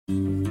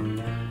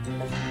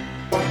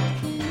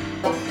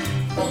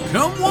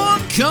Come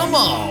one, come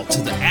all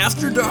to the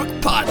After Dark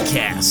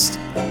Podcast.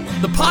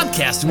 The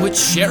podcast in which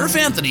Sheriff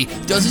Anthony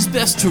does his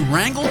best to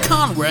wrangle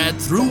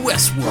Conrad through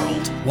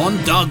Westworld,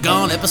 one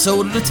doggone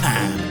episode at a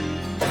time.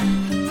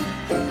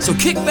 So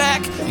kick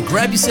back and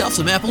grab yourself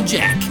some Apple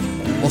Jack,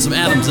 or some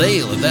Adam's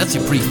Ale if that's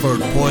your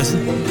preferred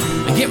poison,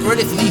 and get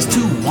ready for these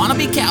two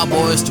wannabe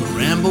cowboys to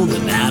ramble the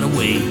night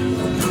away.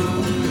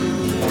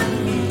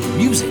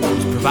 Music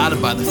was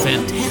provided by the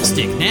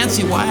fantastic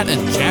Nancy Wyatt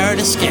and Jared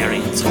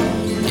Iscariot.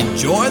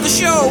 Enjoy the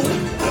show!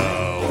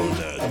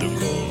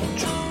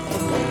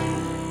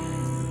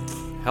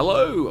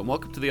 Hello, and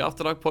welcome to the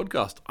After Dark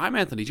Podcast. I'm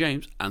Anthony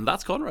James, and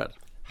that's Conrad.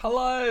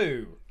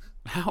 Hello!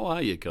 How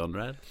are you,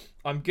 Conrad?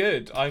 I'm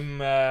good. I'm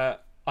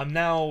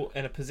now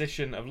in a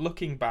position of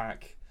looking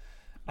back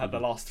at the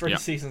last three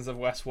seasons of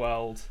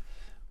Westworld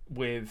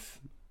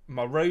with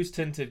my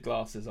rose-tinted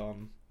glasses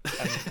on,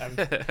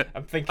 and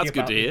I'm thinking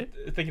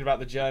thinking about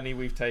the journey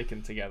we've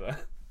taken together.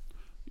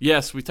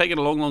 Yes, we've taken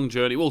a long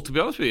journey. Well, to be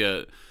honest with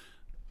you,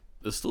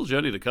 there's still a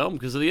journey to come,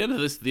 because at the end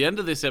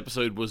of this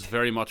episode was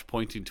very much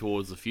pointing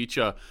towards the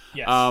future.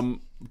 Yes.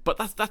 But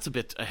that's a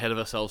bit ahead of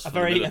ourselves. A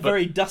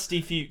very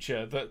dusty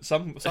future that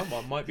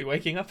someone might be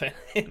waking up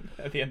in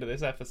at the end of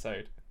this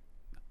episode.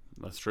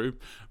 That's true.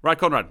 Right,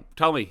 Conrad,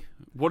 tell me,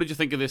 what did you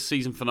think of this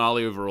season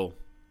finale overall?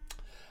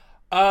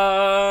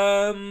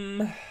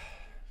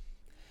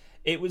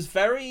 It was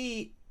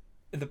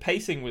the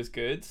pacing was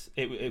good.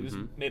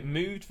 It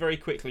moved very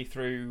quickly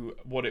through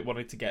what it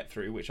wanted to get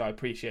through, which I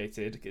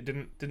appreciated. It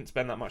didn't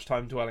spend that much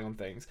time dwelling on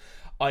things.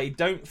 I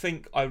don't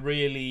think I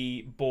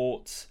really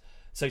bought.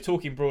 So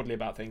talking broadly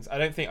about things, I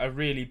don't think I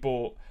really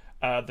bought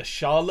the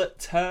Charlotte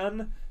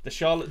turn, the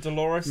Charlotte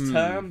Dolores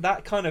turn.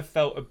 That kind of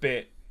felt a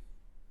bit.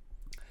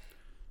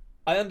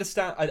 I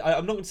understand.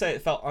 I'm not going to say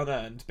it felt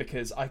unearned,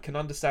 because I can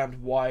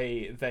understand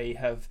why they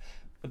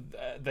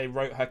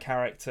wrote her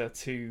character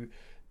to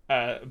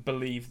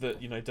believe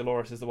that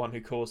Dolores is the one who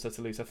caused her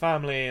to lose her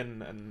family,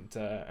 and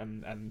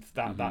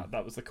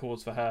that was the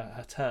cause for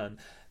her turn.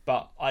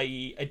 But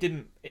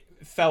it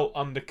felt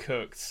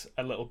undercooked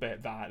a little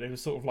bit. That it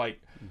was sort of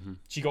like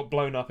she got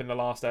blown up in the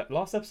last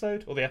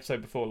episode, or the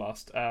episode before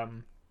last,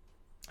 and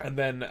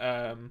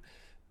then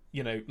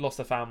lost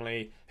her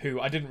family, who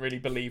I didn't really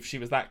believe she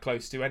was that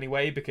close to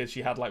anyway, because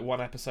she had like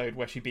one episode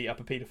where she beat up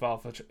a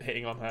paedophile for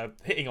hitting on her.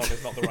 Hitting on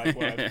is not the right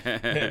word,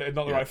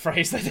 not the right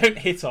phrase. They don't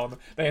hit on;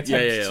 they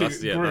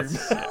attempt to groom.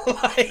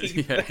 I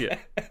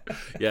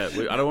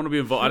don't want to be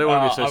involved. I don't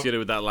want to be associated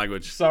with that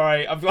language.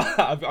 Sorry, I've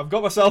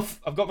got myself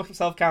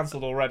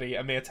cancelled already,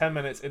 a mere 10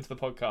 minutes into the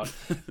podcast.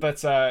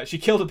 But she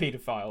killed a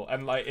paedophile,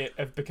 and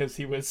because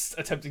he was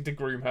attempting to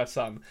groom her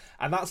son,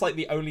 and that's like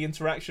the only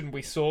interaction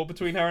we saw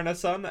between her and her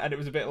son, and it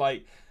was a bit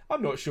like,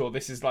 I'm not sure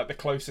this is like the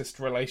closest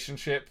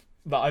relationship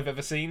that I've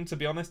ever seen, to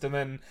be honest. And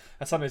then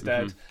her son is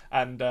dead,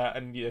 and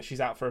she's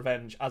out for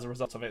revenge as a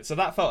result of it. So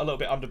that felt a little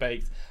bit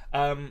underbaked.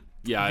 I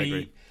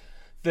agree.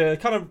 The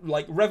kind of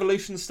like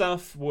revolution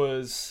stuff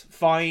was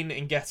fine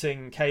in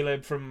getting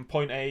Caleb from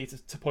point A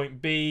to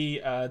point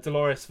B.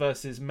 Dolores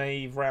versus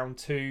Maeve round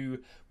 2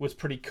 was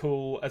pretty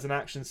cool as an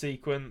action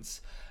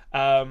sequence.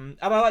 And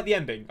I like the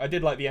ending. I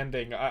did like the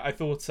ending. I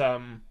thought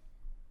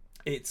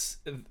it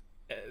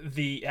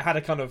had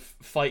a kind of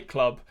Fight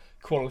Club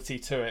quality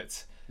to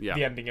it. Yeah.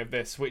 The ending of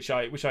this, which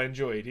I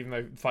enjoyed, even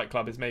though Fight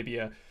Club is maybe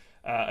a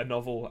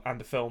novel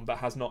and a film that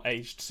has not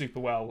aged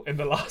super well in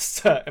the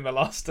last 20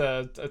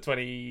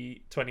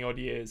 odd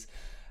years.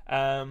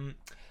 I'm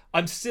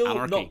still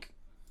Anarchy. not.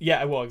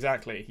 Yeah, well,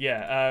 exactly.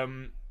 Yeah,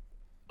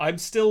 I'm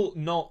still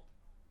not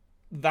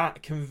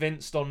that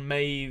convinced on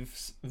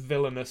Maeve's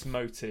villainous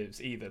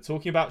motives either.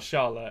 Talking about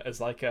Charlotte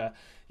as like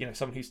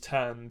someone who's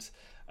turned.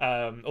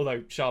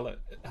 Although Charlotte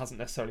hasn't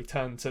necessarily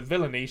turned to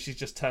villainy, she's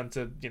just turned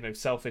to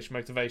selfish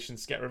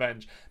motivations to get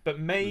revenge. But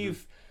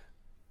Maeve,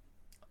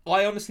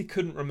 I honestly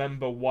couldn't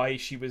remember why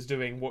she was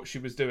doing what she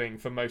was doing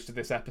for most of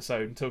this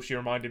episode until she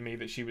reminded me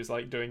that she was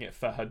like doing it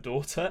for her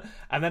daughter,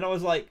 and then I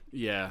was like,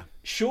 yeah,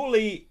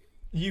 surely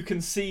you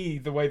can see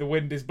the way the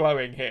wind is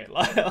blowing here.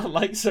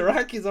 Like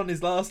Serac is on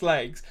his last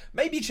legs.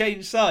 Maybe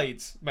change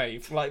sides,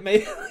 Maeve. Like,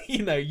 maybe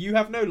you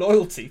have no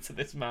loyalty to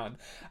this man.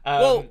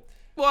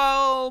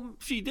 Well,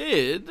 she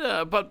did,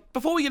 but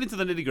before we get into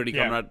the nitty-gritty,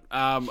 Conrad,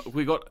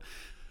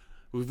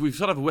 we've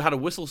sort of had a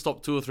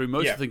whistle-stop tour through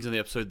most of the things in the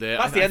episode there.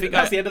 That's the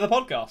end of the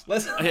podcast.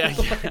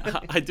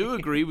 I do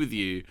agree with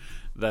you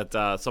that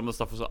some of the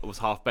stuff was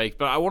half-baked,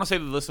 but I want to say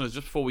to the listeners,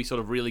 just before we sort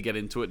of really get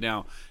into it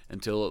now,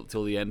 until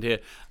the end here,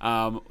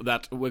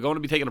 that we're going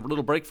to be taking a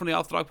little break from the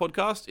After Dark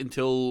podcast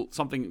until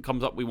something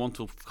comes up we want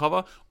to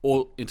cover,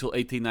 or until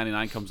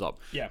 1899 comes up.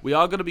 Yeah. We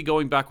are going to be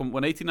going back, when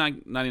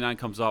 1899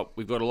 comes up,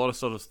 we've got a lot of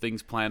sort of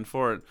things planned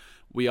for it.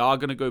 We are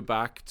going to go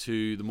back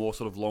to the more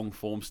sort of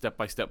long-form,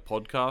 step-by-step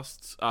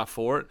podcasts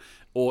for it,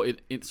 or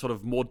it's sort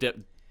of more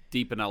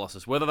deep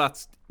analysis. Whether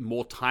that's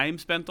more time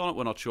spent on it,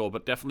 we're not sure,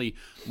 but definitely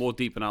more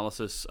deep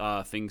analysis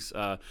things.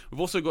 We've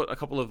also got a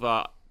couple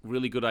of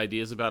really good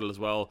ideas about it as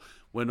well.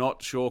 We're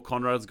not sure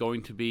Conrad's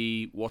going to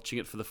be watching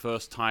it for the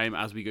first time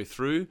as we go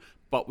through,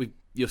 but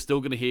you're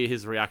still going to hear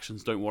his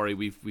reactions. Don't worry,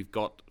 we've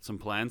got some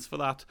plans for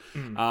that.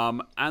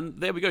 And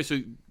there we go. So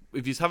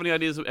if you have any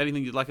ideas of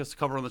anything you'd like us to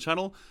cover on the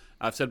channel,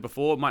 I've said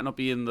before, it might not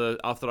be in the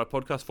After Dark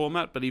podcast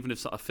format, but even if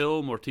it's a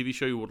film or a TV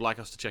show you would like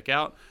us to check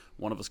out,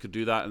 one of us could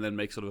do that and then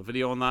make sort of a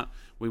video on that.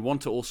 We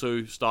want to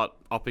also start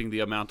upping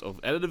the amount of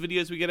edited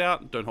videos we get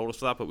out. Don't hold us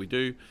to that, but we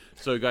do.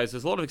 So guys,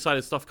 there's a lot of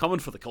exciting stuff coming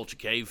for the Culture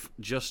Cave.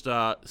 Just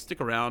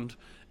stick around,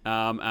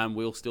 and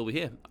we'll still be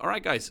here. All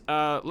right, guys,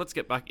 let's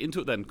get back into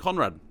it then.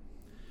 Conrad,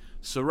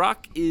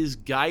 Serac is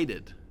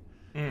guided.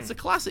 It's a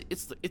classic.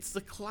 It's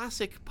the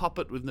classic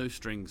puppet with no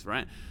strings,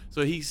 right?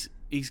 So he's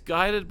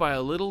guided by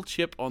a little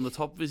chip on the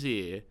top of his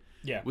ear,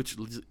 which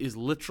is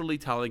literally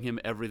telling him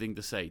everything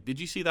to say. Did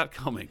you see that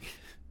coming?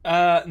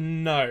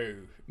 No,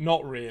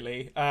 not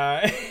really.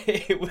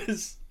 It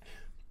was.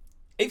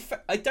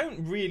 I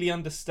don't really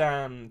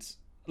understand.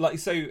 Like,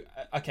 so,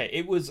 okay,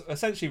 it was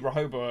essentially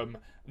Rehoboam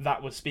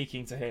that was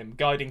speaking to him,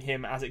 guiding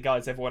him as it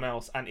guides everyone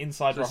else, and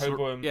inside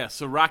Rehoboam...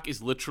 Serac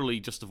is literally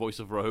just the voice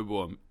of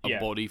Rehoboam, a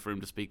body for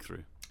him to speak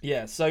through.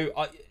 Yeah, so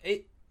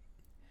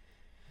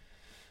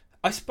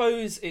I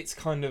suppose it's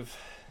kind of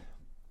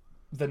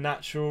the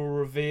natural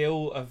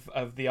reveal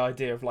of the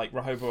idea of, like,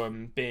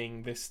 Rehoboam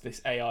being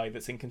this AI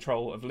that's in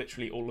control of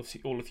literally all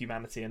of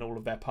humanity and all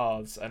of their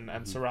paths,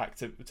 and Serac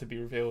to be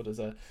revealed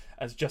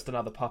as just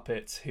another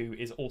puppet who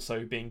is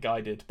also being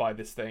guided by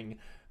this thing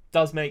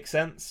does make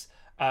sense.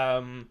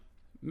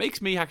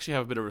 Makes me actually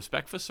have a bit of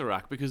respect for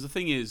Serac, because the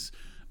thing is,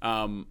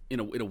 in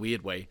a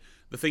weird way,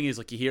 the thing is,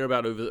 like, you hear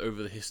about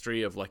over the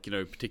history of, like,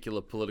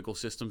 particular political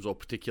systems or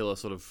particular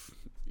sort of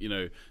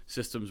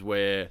systems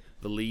where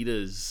the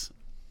leaders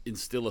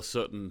instill a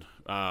certain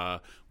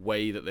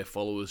way that their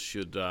followers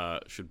should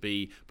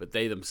be, but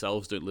they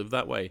themselves don't live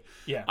that way.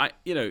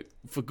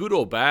 For good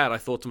or bad, I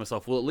thought to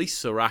myself, well, at least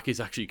Serac is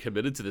actually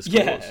committed to this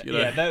cause.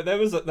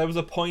 There was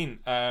a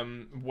point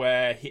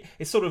where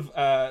it's sort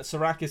of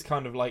Serac is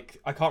kind of like,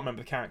 I can't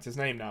remember the character's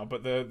name now,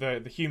 but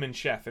the human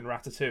chef in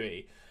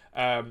Ratatouille.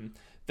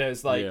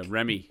 There's like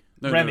Remy.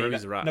 Remy.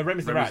 Remy's the rat. No,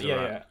 Remy's the rat.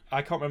 Yeah.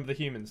 I can't remember the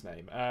human's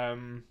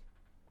name.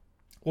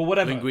 Well,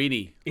 whatever.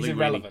 Linguini. He's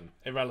irrelevant.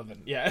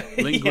 Yeah.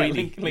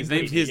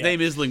 Linguini. His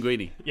name is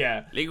Linguini.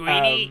 Yeah.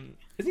 Linguini.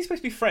 Isn't he supposed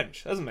to be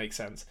French? Doesn't make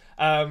sense.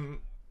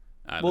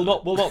 We'll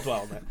not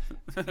dwell on it.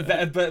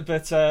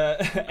 but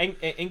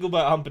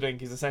Engelbert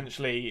Humperdinck is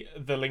essentially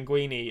the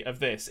Linguini of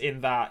this,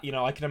 in that,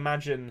 I can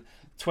imagine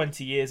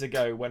 20 years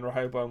ago when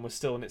Rehoboam was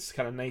still in its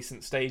kind of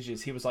nascent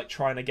stages, he was like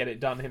trying to get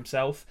it done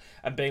himself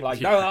and being like,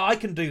 no, I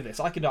can do this.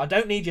 I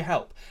don't need your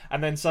help.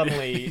 And then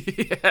suddenly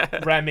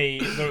Remy,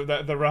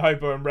 the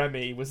Rehoboam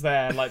Remy was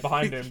there, like,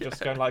 behind him,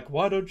 just going like,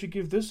 why don't you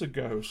give this a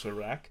go,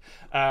 Serac?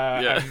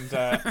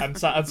 And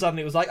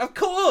suddenly it was like, of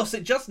course,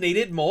 it just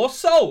needed more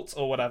salt,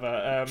 or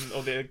whatever,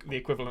 or the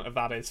equivalent of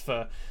that is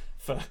for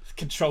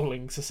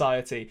controlling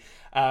society.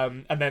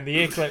 And then the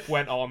ear clip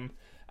went on,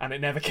 and it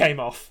never came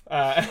off.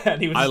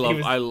 And I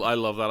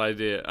love that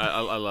idea.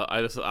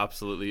 I just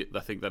absolutely, I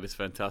think that is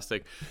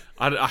fantastic.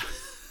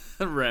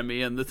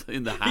 Remy in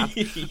the hat.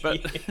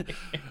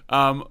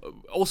 But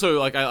also,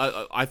 like,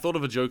 I thought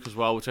of a joke as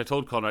well, which I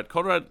told Conrad.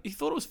 Conrad, he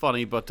thought it was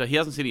funny, but he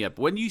hasn't seen it yet.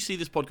 But when you see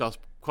this podcast,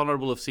 Conrad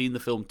will have seen the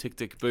film Tick,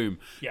 Tick, Boom,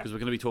 because we're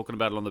going to be talking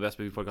about it on the Best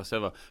Movie Podcast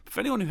Ever. But for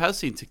anyone who has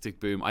seen Tick,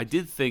 Tick, Boom, I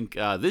did think,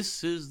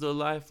 this is the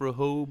life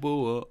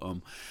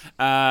Rehoboam.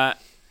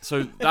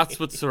 So that's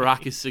what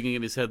Serac is singing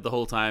in his head the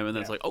whole time, and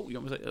then it's like, oh, you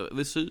want me to say,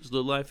 this is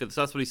the life. So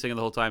that's what he's singing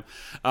the whole time.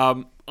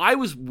 I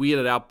was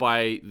weirded out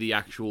by the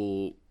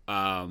actual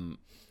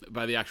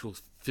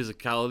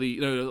physicality.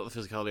 No, not the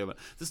physicality of it.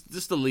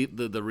 Just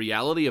the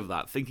reality of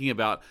that. Thinking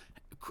about,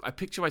 I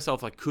picture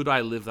myself like, could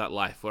I live that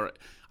life where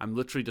I'm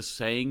literally just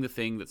saying the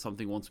thing that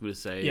something wants me to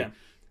say? Yeah.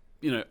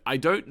 I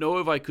don't know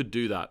if I could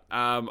do that.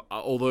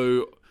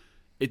 Although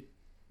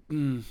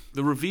the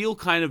reveal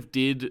kind of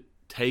did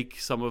take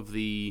some of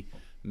the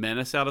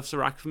menace out of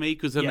Serac for me,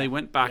 because then they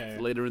went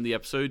back later in the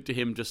episode to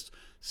him just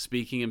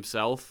speaking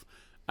himself,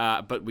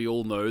 but we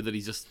all know that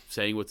he's just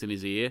saying what's in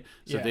his ear,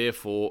 so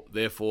therefore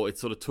it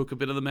sort of took a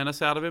bit of the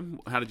menace out of him.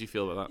 How did you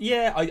feel about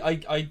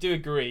that? I do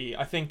agree.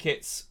 I think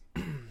it's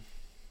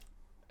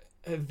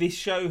this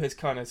show has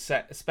kind of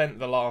spent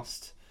the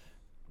last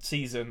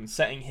season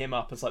setting him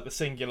up as like the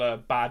singular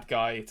bad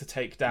guy to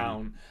take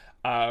down,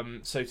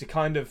 so to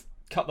kind of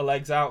cut the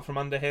legs out from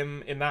under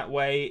him in that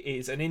way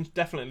is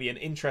definitely an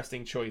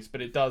interesting choice,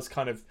 but it does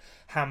kind of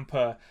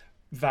hamper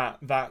that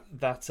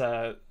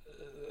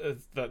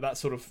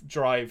sort of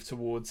drive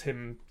towards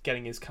him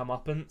getting his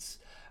comeuppance.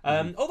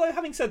 Although,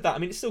 having said that, I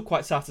mean, it's still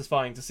quite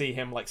satisfying to see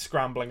him like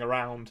scrambling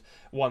around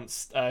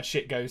once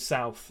shit goes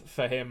south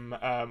for him,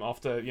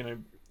 after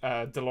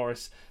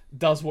Dolores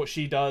does what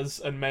she does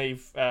and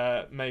Maeve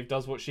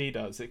does what she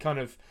does. It kind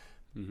of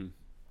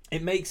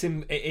it makes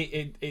him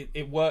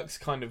it works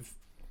kind of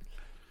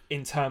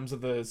in terms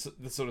of the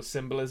sort of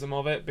symbolism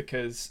of it,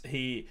 because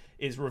he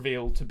is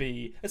revealed to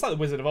be, it's like the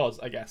Wizard of Oz,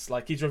 I guess.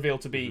 Like, he's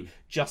revealed to be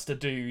just a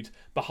dude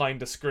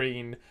behind a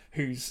screen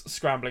who's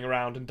scrambling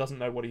around and doesn't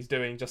know what he's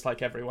doing, just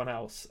like everyone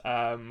else.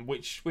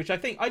 Which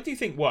I do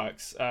think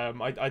works.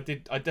 I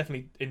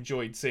definitely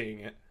enjoyed seeing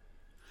it.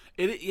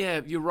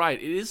 Yeah, you're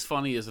right. It is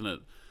funny, isn't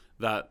it,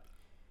 that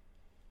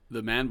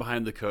the man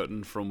behind the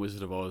curtain from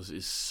Wizard of Oz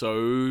is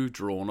so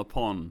drawn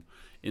upon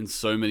in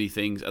so many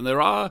things, and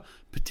there are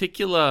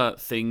particular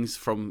things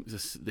from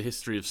the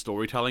history of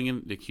storytelling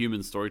and the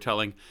human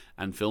storytelling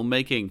and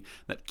filmmaking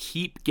that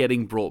keep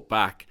getting brought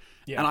back.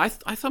 Yeah. And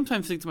I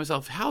sometimes think to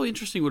myself, how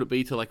interesting would it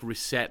be to like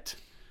reset,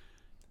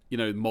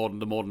 the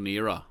modern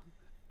era,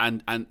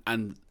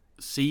 and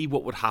see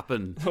what would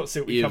happen. See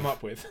what we come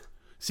up with.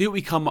 See what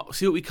we come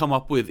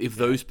up with if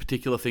those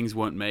particular things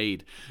weren't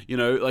made.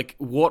 Like,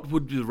 what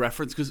would be the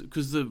reference?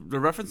 Because the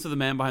reference to the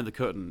man behind the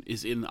curtain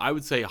is in, I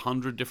would say,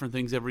 100 different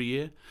things every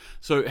year.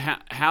 So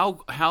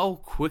how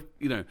quick,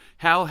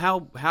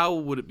 how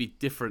would it be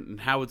different, and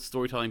how would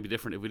storytelling be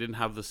different if we didn't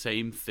have the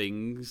same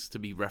things to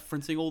be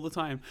referencing all the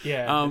time?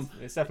 Yeah,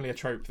 it's definitely a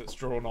trope that's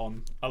drawn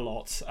on a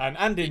lot,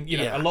 and in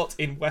a lot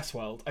in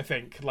Westworld. I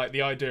think, like,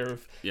 the idea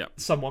of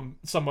someone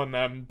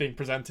being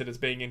presented as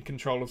being in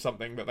control of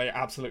something that they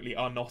absolutely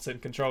are not in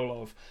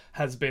control of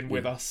has been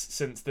with us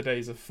since the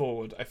days of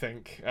Forward, I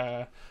think.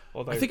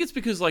 Although I think it's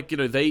because, like,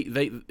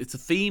 it's a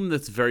theme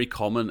that's very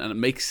common, and it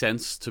makes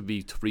sense to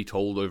be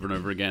retold over and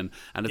over again,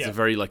 and it's a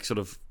very like sort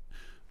of.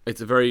 It's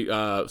a very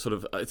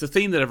it's a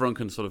theme that everyone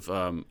can sort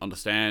of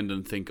understand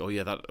and think, oh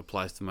yeah, that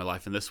applies to my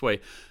life in this way.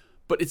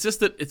 But it's just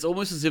that it's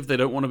almost as if they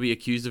don't want to be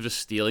accused of just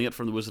stealing it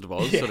from the Wizard of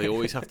Oz, so they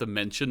always have to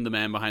mention the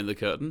man behind the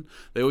curtain.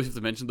 They always have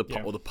to mention the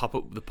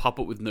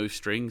puppet with no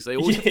strings. They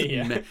always have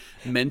to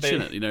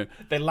mention it.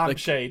 They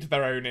lampshade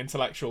their own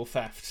intellectual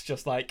theft,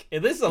 just like,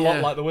 this is a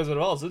lot like the Wizard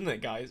of Oz, isn't it,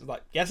 guys?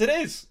 Like, yes, it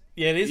is.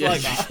 Yeah, it is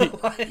like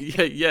that.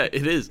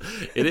 It is.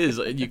 It is,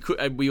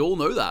 and we all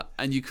know that.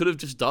 And you could have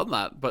just done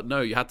that, but no,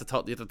 you had to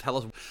tell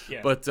us.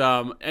 Yeah. But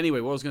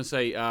anyway, what I was going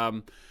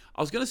to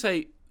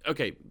say,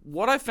 okay,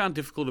 what I found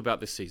difficult about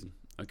this season,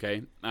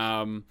 okay,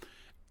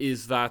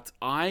 is that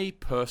I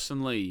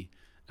personally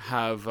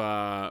have,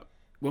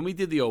 when we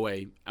did the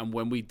OA and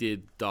when we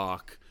did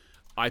Dark,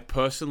 I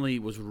personally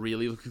was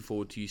really looking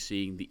forward to you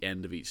seeing the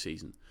end of each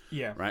season.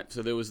 Yeah. Right.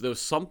 So there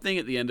was something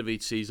at the end of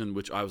each season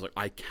which I was like,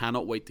 I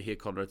cannot wait to hear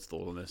Conrad's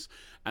thought on this.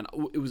 And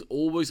it was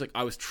always like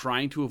I was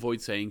trying to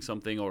avoid saying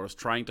something, or I was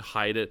trying to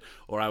hide it,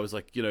 or I was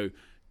like,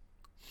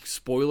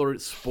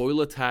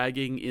 spoiler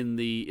tagging in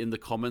the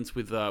comments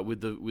with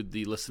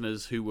the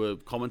listeners who were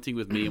commenting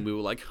with me, and we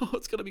were like, oh,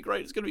 it's gonna be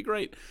great.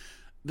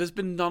 There's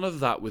been none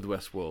of that with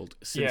Westworld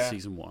since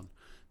season 1.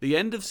 The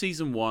end of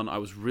season 1, I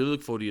was really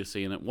looking forward to you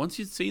seeing it. Once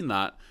you'd seen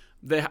that,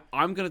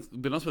 I'm gonna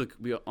be honest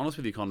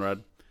with you,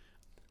 Conrad.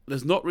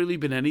 There's not really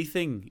been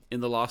anything in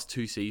the last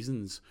 2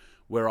 seasons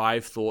where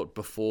I've thought,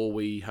 before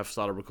we have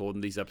started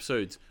recording these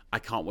episodes, I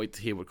can't wait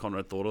to hear what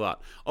Conrad thought of that.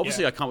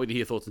 Obviously, I can't wait to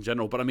hear thoughts in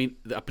general, but I mean,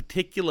 a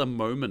particular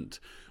moment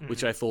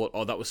which I thought,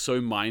 oh, that was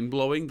so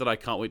mind-blowing that I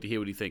can't wait to hear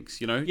what he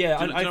thinks, Yeah, do you know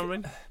what I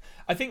mean?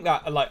 I think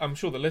that, like, I'm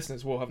sure the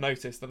listeners will have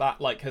noticed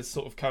that like has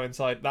sort of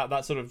coincided,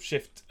 that sort of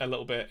shift a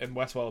little bit in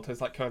Westworld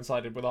has like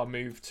coincided with our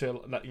move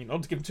to, not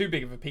to give too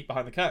big of a peek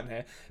behind the curtain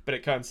here, but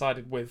it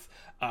coincided with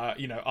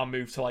our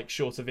move to like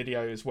shorter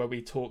videos where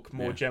we talk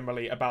more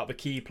generally about the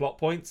key plot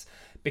points,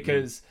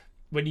 because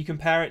when you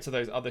compare it to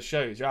those other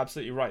shows, you're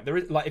absolutely right. There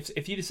is, like,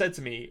 if you'd have said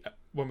to me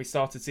when we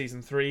started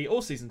season 3,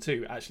 or season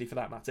 2 actually for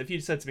that matter, if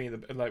you'd said to me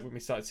like when we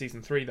started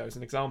season 3, though, as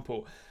an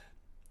example,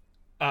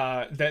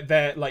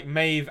 they're like,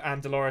 Maeve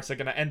and Dolores are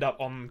going to end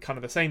up on kind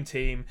of the same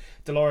team.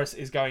 Dolores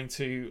is going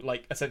to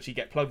like essentially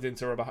get plugged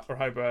into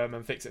Rehoboam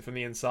and fix it from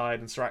the inside,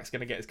 and Sirac's going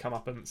to get his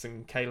comeuppance,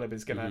 and Caleb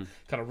is going to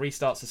kind of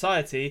restart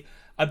society.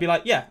 I'd be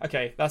like, yeah,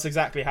 okay, that's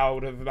exactly how I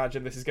would have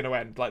imagined this is going to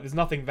end. Like, there's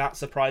nothing that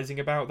surprising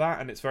about that,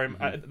 and it's very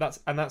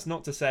that's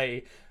not to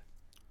say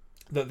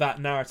that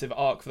narrative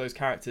arc for those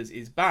characters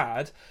is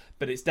bad,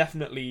 but it's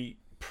definitely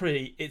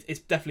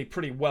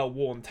pretty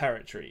well-worn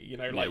territory,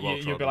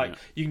 you'll be like,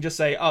 you can just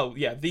say, oh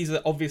yeah, these are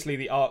obviously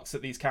the arcs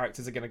that these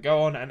characters are going to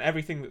go on, and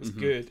everything that's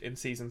good in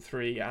season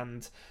 3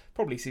 and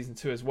probably season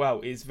 2 as well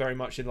is very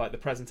much in like the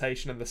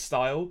presentation and the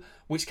style,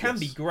 which can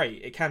be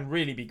great. It can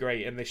really be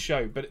great in this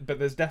show, but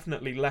there's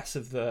definitely less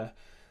of the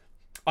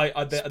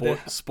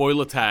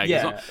spoiler tag.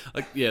 Yeah,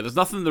 there was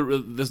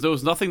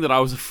nothing that I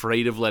was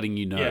afraid of letting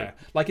you know. Yeah,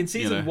 like in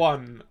season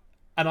 1,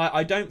 and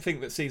I don't think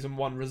that season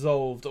 1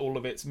 resolved all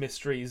of its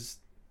mysteries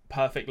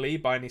perfectly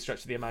by any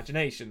stretch of the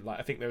imagination. Like,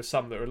 I think there were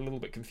some that were a little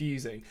bit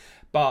confusing,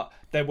 but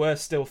there were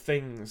still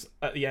things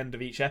at the end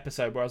of each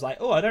episode where I was like,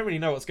 oh, I don't really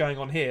know what's going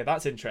on here.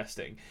 That's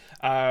interesting.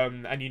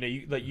 And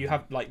you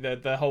have like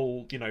the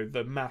whole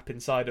the map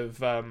inside of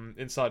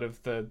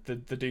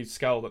the dude's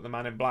skull that the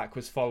Man in Black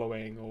was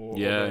following, or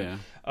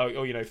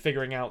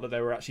figuring out that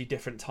there were actually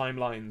different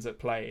timelines at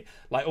play.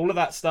 Like, all of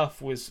that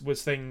stuff was all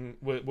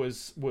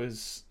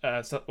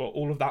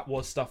of that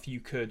was stuff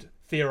you could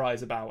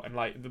theorize about and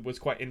like was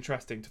quite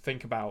interesting to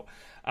think about.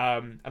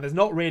 And there's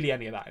not really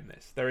any of that in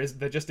this. There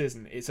just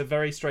isn't. It's a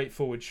very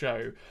straightforward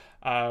show.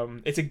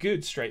 It's a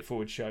good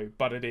straightforward show,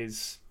 but it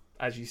is,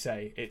 as you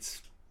say,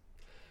 it's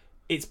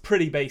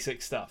pretty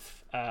basic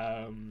stuff.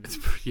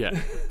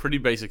 Pretty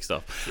basic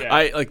stuff.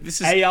 Yeah.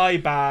 This is AI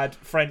bad,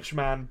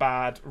 Frenchman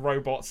bad,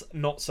 robots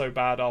not so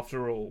bad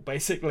after all.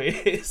 Basically,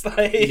 it's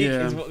like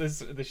is what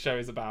this show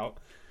is about.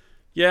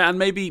 Yeah, and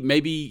maybe,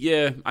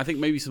 I think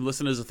maybe some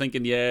listeners are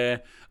thinking,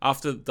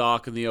 after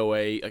Dark and the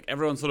OA, like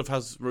everyone sort of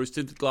has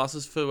rose-tinted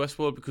glasses for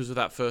Westworld because of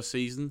that first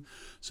season.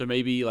 So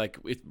maybe, like,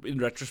 in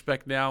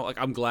retrospect now, like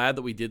I'm glad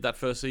that we did that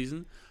first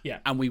season.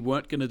 Yeah. And we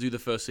weren't going to do the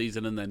first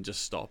season and then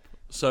just stop.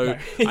 So No.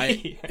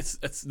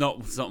 it's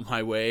not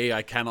my way.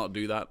 I cannot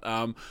do that.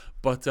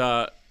 But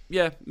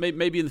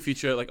maybe in the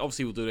future, like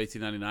obviously we'll do it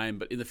 1899,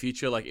 but in the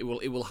future, like it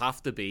will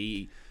have to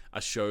be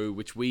a show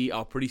which we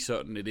are pretty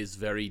certain it is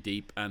very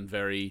deep and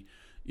very,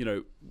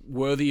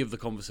 worthy of the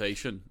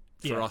conversation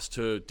for us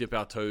to dip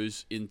our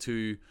toes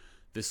into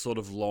this sort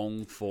of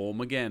long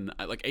form again.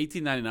 Like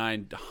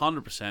 1899,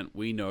 100%,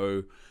 we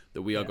know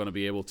that we are going to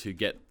be able to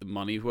get the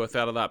money worth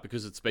out of that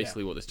because it's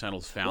basically what this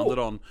channel's founded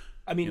on.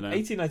 I mean,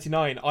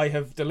 1899, I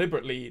have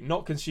deliberately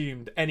not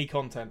consumed any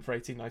content for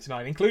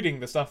 1899, including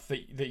the stuff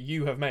that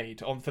you have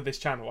made for this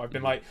channel. I've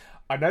been like,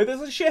 I know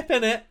there's a ship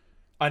in it.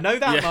 I know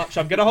that much.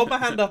 I'm going to hold my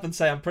hand up and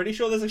say I'm pretty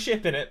sure there's a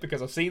ship in it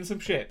because I've seen some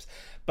ships.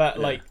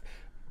 But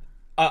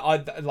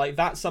I like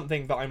that's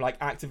something that I'm like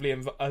actively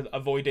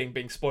avoiding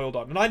being spoiled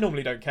on, and I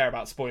normally don't care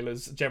about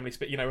spoilers generally.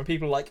 When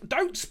people are like,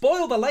 "Don't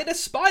spoil the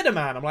latest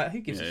Spider-Man," I'm like, "Who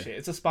gives a shit?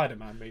 It's a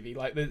Spider-Man movie.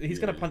 Like he's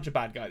gonna punch a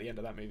bad guy at the end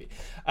of that movie."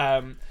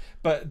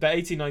 But the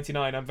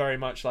 1899, I'm very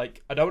much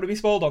like, I don't want to be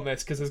spoiled on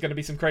this because there's going to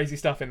be some crazy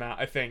stuff in that,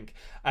 I think.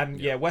 And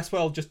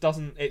Westworld just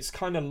doesn't. It's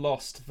kind of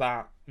lost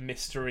that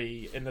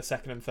mystery in the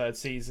second and third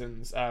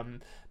seasons.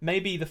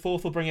 Maybe the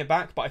fourth will bring it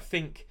back, but I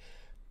think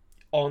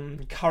on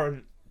the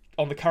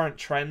current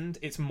trend,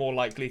 it's more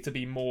likely to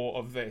be more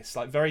of this,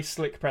 like very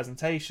slick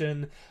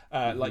presentation,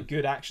 like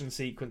good action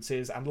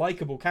sequences and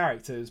likable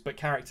characters, but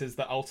characters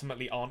that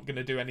ultimately aren't going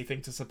to do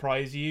anything to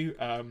surprise you,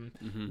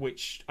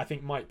 which I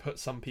think might put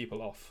some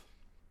people off.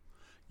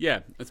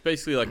 Yeah, it's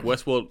basically like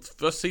Westworld.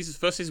 First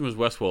season was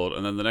Westworld,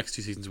 and then the next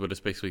two seasons were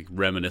just basically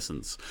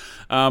reminiscence.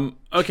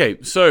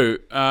 Okay, so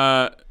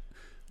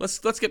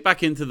let's get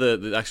back into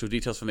the actual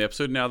details from the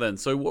episode now. Then,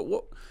 so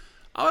what?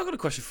 I've got a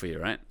question for you,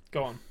 right?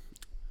 Go on.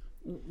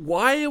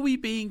 Why are we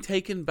being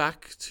taken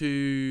back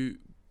to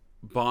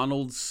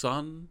Barnold's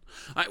son?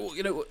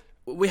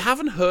 We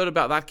haven't heard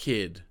about that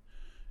kid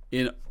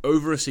in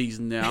over a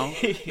season now.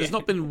 There's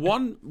not been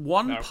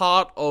one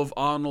part of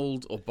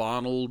Arnold or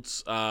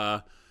Barnold's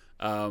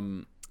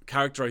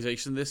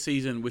characterization this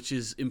season which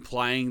is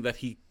implying that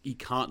he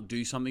can't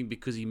do something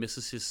because he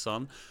misses his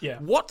son. Yeah.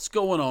 What's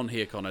going on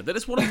here, Connor? They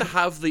just wanted to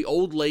have the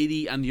old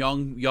lady and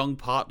young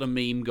partner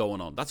meme going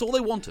on. That's all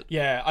they wanted.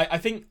 Yeah, I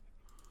think...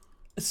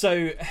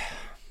 So,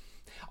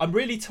 I'm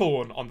really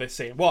torn on this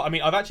scene. Well, I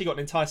mean, I've actually got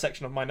an entire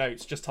section of my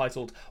notes just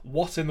titled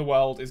 "What in the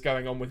world is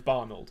going on with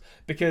Barnold?"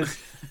 Because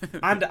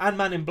and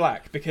Man in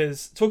Black.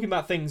 Because talking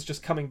about things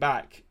just coming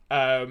back,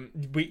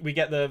 we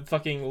get the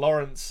fucking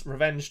Lawrence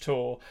revenge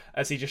tour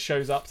as he just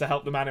shows up to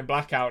help the Man in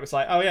Black out. It's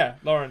like, oh yeah,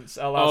 Lawrence.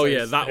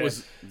 That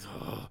was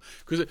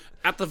because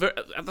at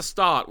the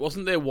start,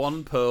 wasn't there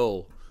one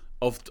pearl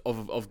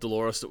of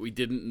Dolores that we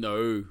didn't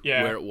know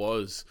where it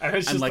was, and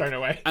it's just thrown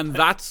away, and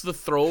that's the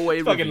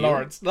throwaway fucking reveal.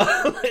 Lawrence.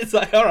 It's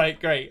like, all right,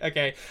 great,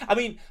 okay. I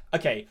mean,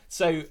 okay,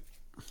 so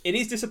it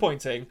is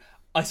disappointing.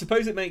 I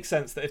suppose it makes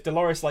sense that if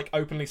Dolores like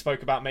openly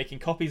spoke about making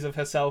copies of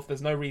herself,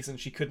 there's no reason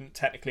she couldn't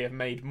technically have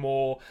made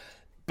more.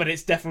 But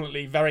it's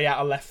definitely very out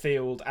of left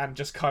field and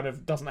just kind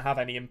of doesn't have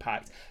any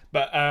impact.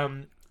 But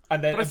I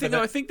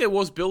think there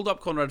was build up,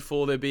 Conrad,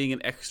 for there being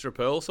an extra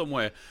pearl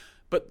somewhere,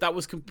 but that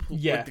was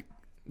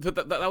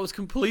that was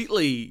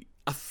completely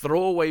a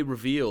throwaway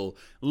reveal.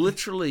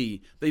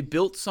 Literally, they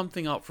built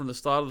something up from the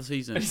start of the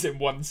season. It's in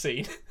one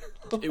scene.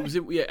 It was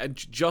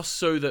just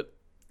so that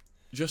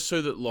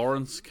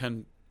Lawrence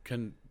can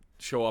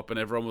show up and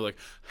everyone was like,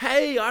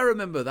 "Hey, I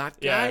remember that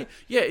guy."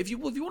 Yeah, if you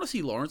want to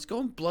see Lawrence, go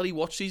and bloody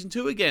watch season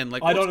 2 again.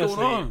 Like, what's going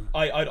on?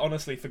 I'd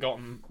honestly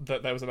forgotten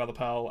that there was another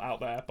pearl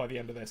out there by the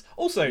end of this.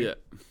 Also,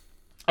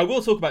 I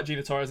will talk about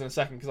Gina Torres in a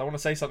second because I want to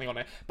say something on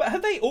it. But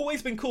have they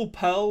always been called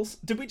pearls?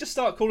 Did we just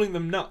start calling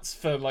them nuts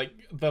for like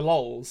the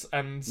lols?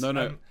 And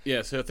no.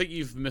 Yeah, so I think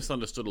you've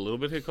misunderstood a little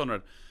bit here,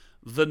 Conrad.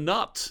 The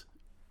nut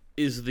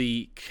is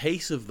the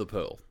case of the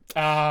pearl.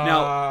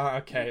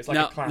 Okay. It's like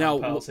a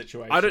clown pearl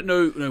situation. I don't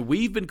know. No,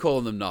 we've been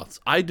calling them nuts.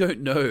 I don't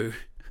know.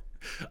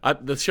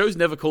 The show's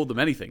never called them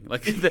anything.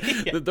 Like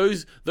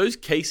those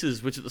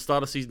cases, which at the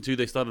start of season 2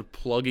 they started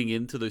plugging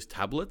into those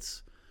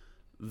tablets.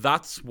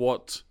 That's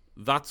what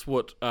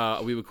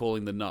we were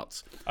calling the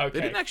nuts. Okay.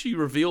 They didn't actually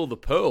reveal the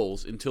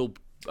pearls until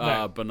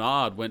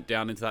Bernard went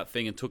down into that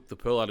thing and took the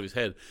pearl out of his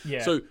head.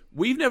 Yeah. So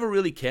we've never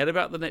really cared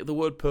about the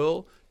word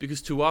pearl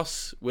because to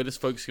us, we're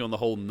just focusing on the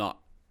whole nut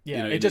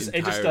Yeah, in it just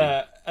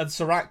entirety. and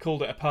Serac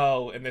called it a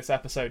pearl in this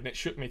episode, and it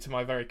shook me to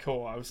my very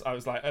core. I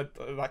was like,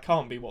 that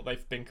can't be what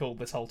they've been called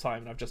this whole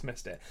time, and I've just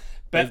missed it.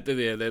 But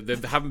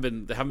They haven't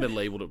been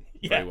labelled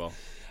very well.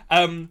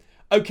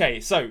 Okay,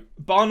 so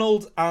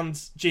Barnold and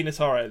Gina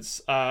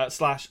Torres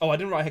slash. Oh, I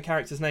didn't write her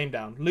character's name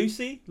down.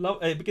 Lucy.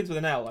 It begins with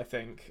an L, I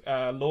think.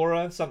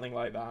 Laura, something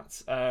like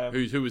that.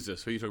 Who is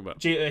this? Who are you talking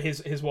about?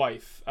 His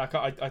wife.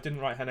 I didn't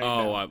write her name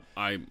down.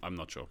 I'm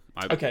not sure.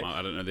 Okay.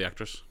 I don't know the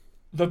actress.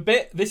 The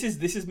bit. This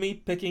is me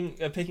picking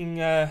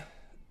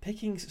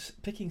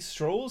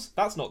straws.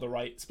 That's not the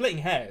right. Splitting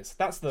hairs.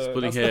 That's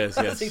hairs. That's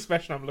yes. the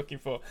expression I'm looking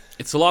for.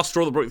 It's the last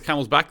straw that broke the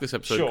camel's back. This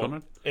episode, Sure,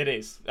 Conrad. it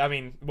is. I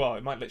mean, well,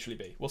 it might literally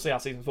be. We'll see how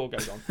season 4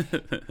 goes on.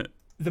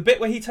 The bit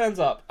where he turns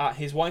up at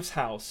his wife's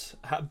house,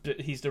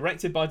 he's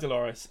directed by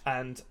Dolores,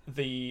 and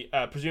the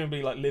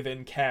presumably like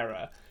live-in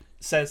carer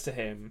says to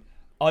him,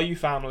 "Are you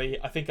family?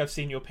 I think I've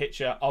seen your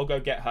picture. I'll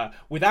go get her."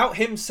 Without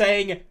him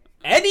saying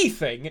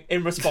anything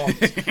in response,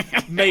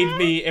 made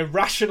me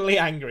irrationally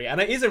angry.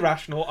 And it is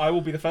irrational. I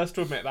will be the first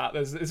to admit that.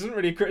 This isn't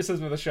really a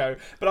criticism of the show,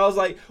 but I was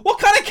like, what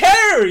kind of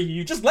carer are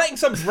you? Just letting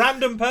some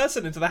random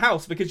person into the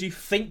house because you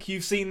think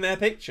you've seen their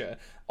picture?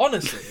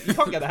 Honestly, you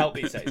can't get the help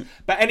these days.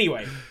 But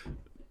anyway.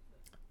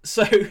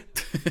 So,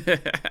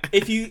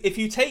 if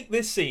you take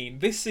this scene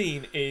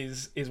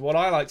is what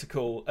I like to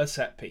call a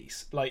set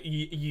piece. Like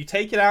you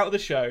take it out of the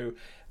show,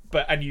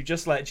 and you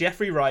just let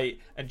Jeffrey Wright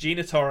and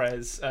Gina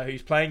Torres,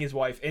 who's playing his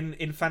wife,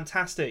 in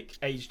fantastic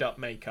aged up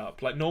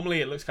makeup. Like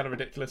normally it looks kind of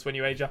ridiculous when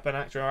you age up an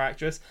actor or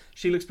actress.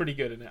 She looks pretty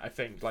good in it, I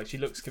think. Like she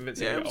looks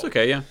convincing. Yeah, it's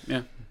okay.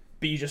 Yeah.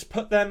 But you just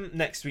put them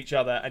next to each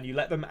other and you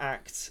let them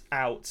act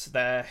out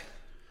their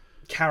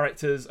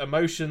characters'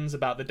 emotions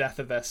about the death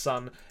of their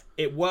son.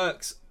 It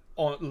works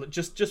on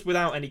just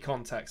without any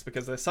context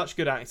because they're such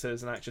good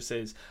actors and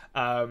actresses,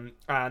 and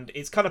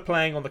it's kind of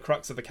playing on the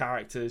crux of the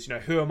characters. You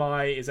know, who am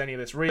I? Is any of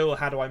this real?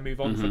 How do I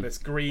move on from this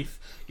grief?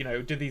 You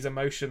know, do these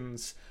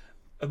emotions?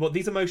 Well,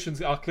 these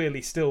emotions are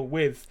clearly still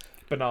with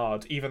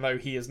Bernard, even though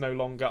he is no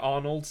longer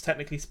Arnold,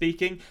 technically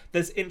speaking.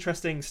 There's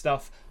interesting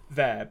stuff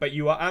there, but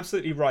you are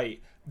absolutely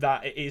right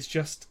that it is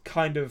just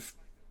kind of,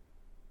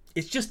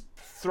 it's just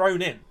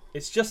thrown in.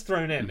 It's just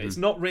thrown in. It's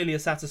not really a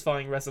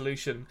satisfying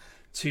resolution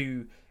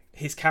to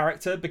his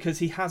character because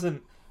he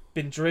hasn't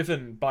been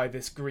driven by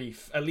this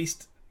grief, at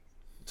least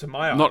to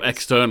my eyes. Not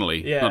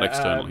externally. Not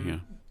externally. Yeah.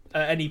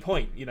 At any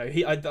point, you know,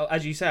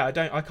 as you say, I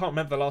can't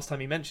remember the last time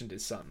he mentioned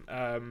his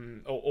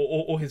son,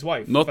 or his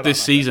wife. Not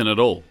this season at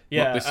all.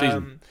 Yeah. Not this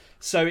season.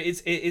 So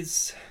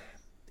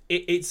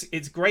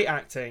it's great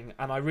acting,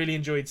 and I really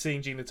enjoyed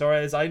seeing Gina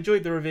Torres. I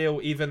enjoyed the reveal,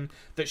 even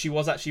that she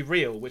was actually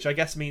real, which I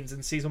guess means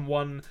in season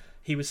 1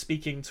 he was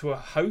speaking to a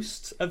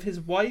host of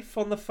his wife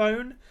on the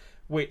phone,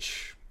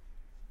 which.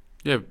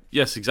 Yeah.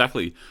 Yes.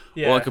 Exactly.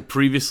 Yeah. Or like a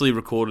previously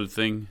recorded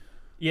thing.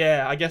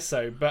 Yeah, I guess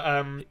so.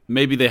 But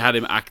maybe they had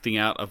him acting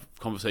out a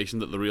conversation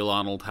that the real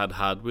Arnold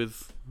had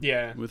with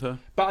her.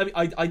 But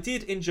I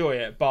did enjoy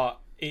it, but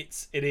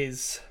it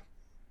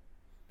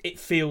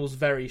feels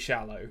very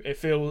shallow. It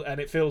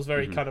feels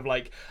very kind of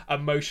like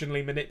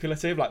emotionally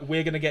manipulative. Like,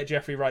 we're gonna get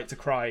Jeffrey Wright to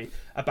cry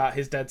about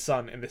his dead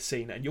son in this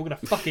scene, and you're gonna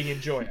fucking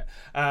enjoy it.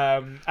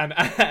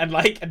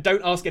 And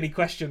don't ask any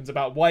questions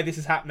about why this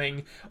is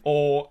happening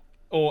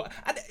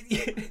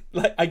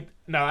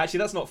no, actually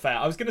that's not fair.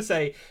 I was going to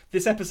say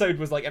this episode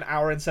was like an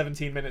hour and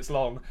 17 minutes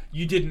long.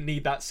 You didn't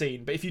need that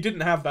scene, but if you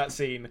didn't have that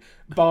scene,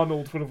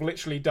 Barnold would have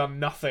literally done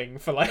nothing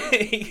for like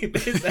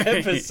this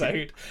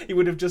episode. He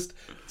would have just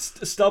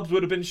Stubbs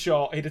would have been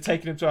shot. He'd have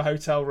taken him to a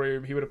hotel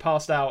room. He would have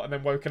passed out and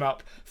then woken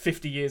up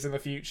 50 years in the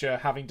future,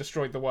 having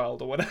destroyed the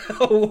world or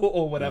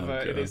whatever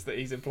it is that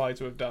he's implied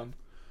to have done.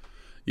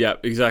 Yeah,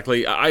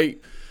 exactly.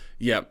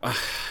 Yeah,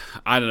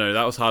 I don't know.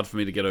 That was hard for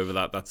me to get over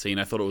that scene.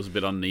 I thought it was a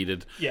bit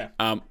unneeded. Yeah.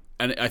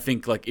 And I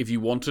think like if you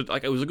wanted,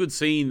 like, it was a good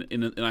scene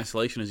in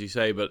isolation, as you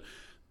say, but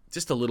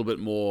just a little bit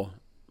more,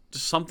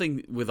 just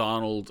something with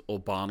Arnold or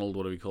Barnold,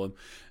 whatever you call him,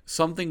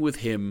 something with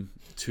him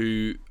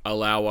to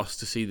allow us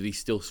to see that he's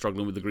still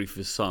struggling with the grief of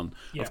his son.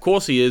 Yeah. Of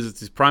course he is. It's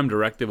his prime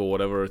directive or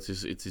whatever. It's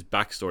his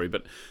backstory,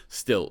 but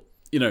still,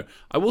 you know.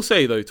 I will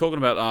say though, talking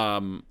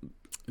about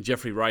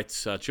Jeffrey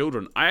Wright's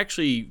children, I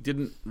actually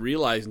didn't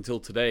realize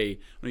until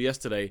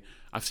yesterday.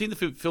 I've seen the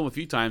film a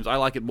few times. I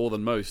like it more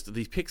than most.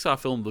 The Pixar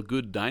film The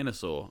Good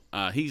Dinosaur,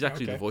 he's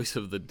actually the voice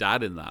of the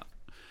dad in that.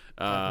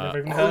 I've never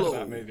even heard of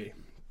that movie.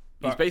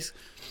 He's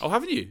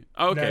haven't you?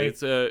 Oh, okay.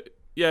 No.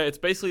 It's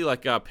basically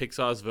like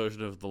Pixar's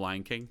version of The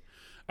Lion King.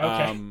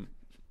 Okay.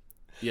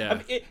 Yeah. I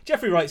mean,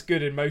 Jeffrey Wright's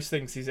good in most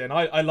things he's in.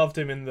 I loved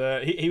him in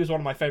he was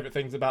one of my favourite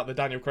things about the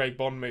Daniel Craig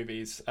Bond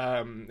movies.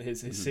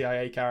 His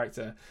CIA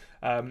character.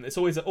 It's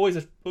always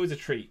a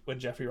treat when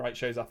Jeffrey Wright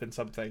shows up in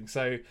something.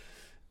 So,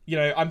 you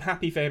know, I'm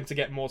happy for him to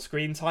get more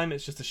screen time.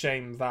 It's just a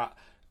shame that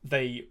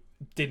they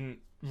didn't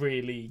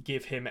really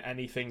give him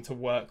anything to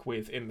work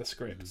with in the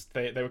scripts.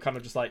 They were kind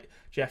of just like,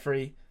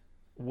 Jeffrey,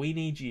 we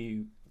need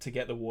you to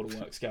get the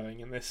waterworks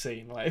going in this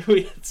scene.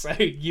 So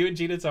you and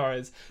Gina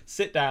Torres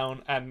sit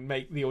down and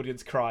make the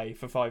audience cry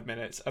for 5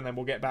 minutes, and then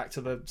we'll get back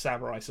to the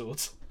samurai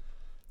swords.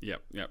 Yeah.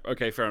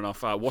 Okay, fair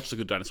enough. Watch The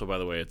Good Dinosaur, by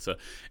the way. It's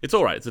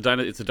all right. It's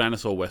a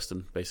dinosaur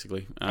western,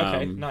 basically.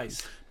 Okay,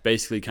 nice.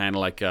 Basically, kind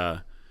of like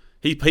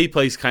he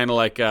plays kind of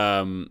like.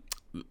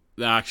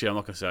 Actually, I'm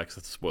not going to say that because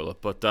that's a spoiler.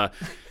 But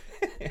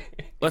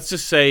let's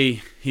just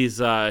say his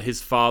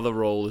father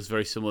role is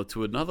very similar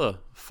to another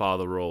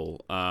father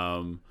role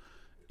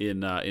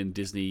in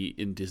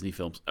Disney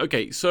films.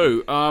 Okay,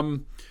 so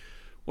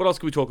what else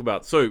can we talk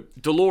about? So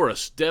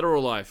Dolores, dead or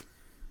alive?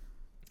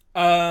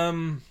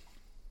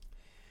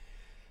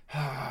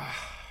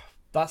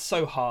 That's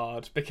so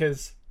hard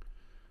because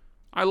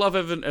I love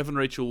Evan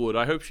Rachel Wood.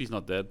 I hope she's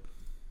not dead.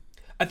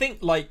 I think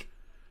like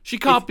she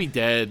can't be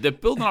dead. They're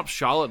building up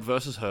Charlotte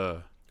versus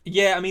her.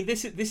 Yeah, I mean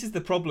this is the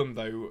problem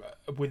though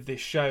with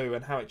this show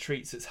and how it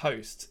treats its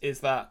hosts is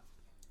that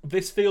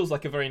this feels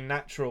like a very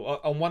natural.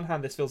 On one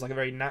hand, this feels like a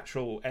very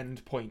natural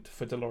end point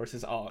for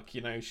Dolores' arc.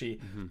 You know, she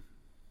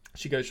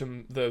goes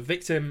from the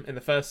victim in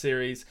the first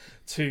series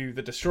to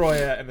the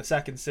destroyer in the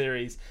second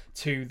series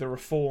to the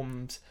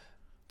reformed.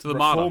 To the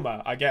reformer,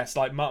 martyr. I guess,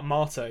 like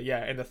martyr,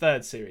 yeah, in the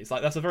third series.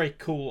 Like that's a very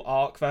cool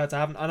arc for her to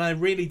have, and I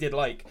really did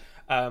like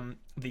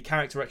the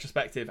character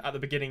retrospective at the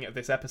beginning of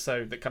this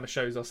episode that kind of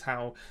shows us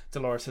how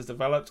Dolores has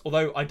developed.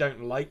 Although I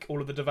don't like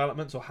all of the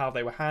developments or how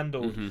they were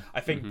handled,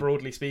 I think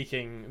broadly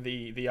speaking,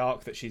 the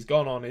arc that she's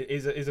gone on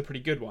is a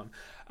pretty good one.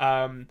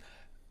 I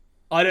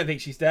don't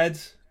think she's dead,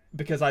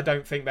 because I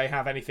don't think they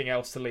have anything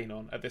else to lean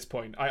on at this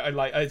point. I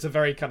like it's a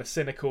very kind of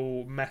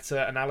cynical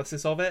meta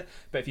analysis of it.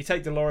 But if you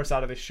take Dolores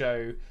out of this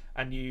show,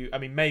 and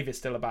Maeve is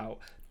still about,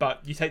 but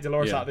you take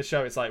Dolores out of the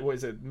show, it's like, what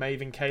is it?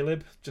 Maeve and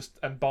Caleb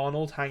and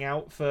Barnold hang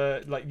out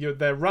for like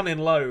they're running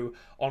low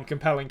on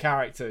compelling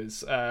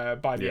characters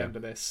by the end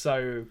of this.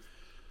 So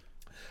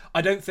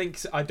I don't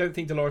think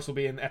Dolores will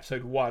be in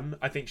episode 1.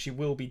 I think she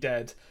will be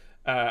dead,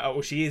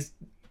 or she is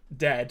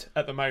dead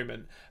at the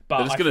moment. But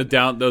they're just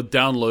they'll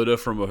download her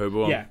from a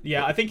hobo.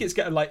 Yeah. I think it's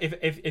gonna, like,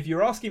 if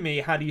you're asking me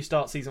how do you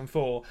start season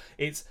 4,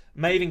 it's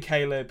Maeve and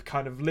Caleb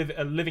kind of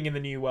living in the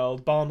new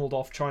world, Barnold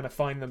off trying to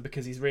find them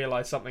because he's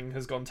realised something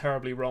has gone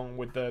terribly wrong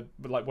with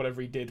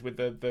whatever he did with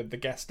the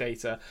guest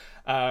data,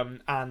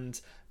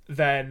 and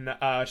then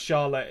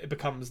Charlotte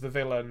becomes the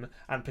villain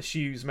and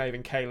pursues Maeve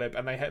and Caleb,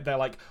 and they're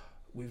like,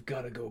 we've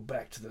got to go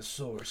back to the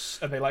source,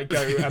 and they like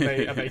go and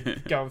they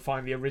go and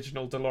find the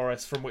original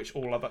Dolores from which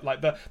all other,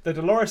 like the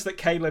Dolores that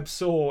Caleb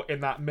saw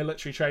in that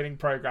military training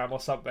program or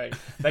something.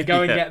 They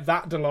go and get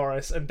that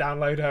Dolores and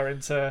download her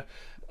into,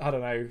 I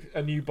don't know,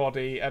 a new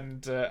body,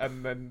 and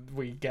then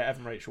we get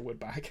Evan Rachel Wood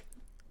back.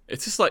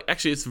 It's just like,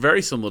 actually, it's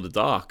very similar to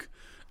Dark.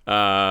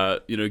 Go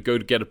to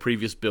get a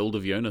previous build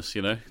of Jonas,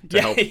 to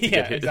help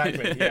get hit.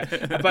 Exactly.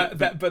 Yeah.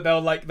 But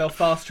they'll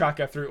fast track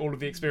her through all of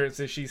the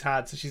experiences she's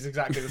had, so she's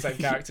exactly the same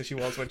character she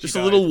was when she just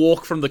died. A little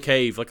walk from the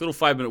cave, like a little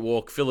 5-minute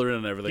walk, fill her in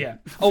and everything. Yeah.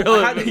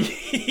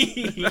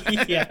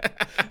 Yeah.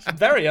 She's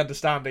very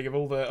understanding of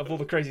all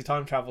the crazy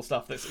time travel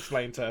stuff that's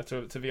explained to her,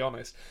 to be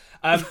honest.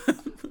 I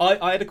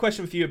had a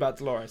question for you about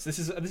Dolores. This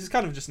is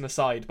kind of just an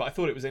aside, but I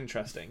thought it was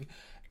interesting.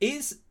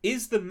 Is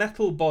the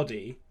metal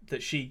body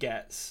that she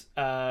gets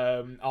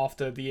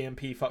after the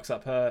EMP fucks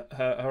up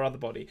her other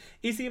body,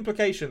 is the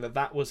implication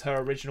that was her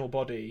original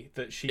body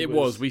that she was? It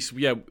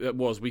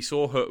was. We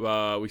saw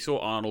her. We saw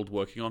Arnold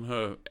working on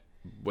her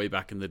way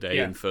back in the day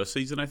in first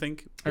season, I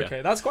think.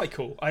 Okay, that's quite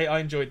cool. I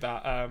enjoyed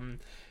that.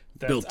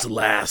 Built to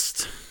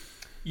last.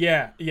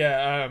 Yeah.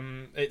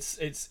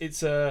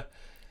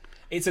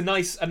 It's a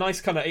nice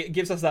kind of, it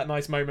gives us that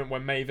nice moment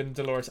when Maeve and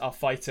Dolores are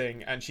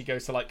fighting, and she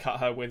goes to like cut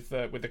her with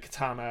the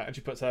katana, and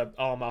she puts her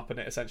arm up, and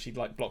it essentially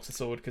like blocks the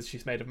sword because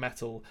she's made of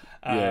metal.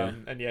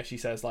 And she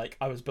says like,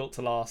 I was built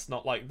to last,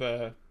 not like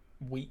the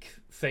weak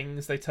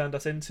things they turned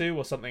us into,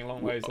 or something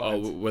along those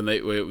lines. Oh, when they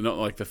were not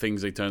like the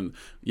things they turned,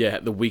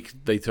 the weak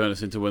they turned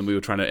us into when we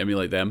were trying to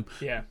emulate them.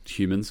 Yeah,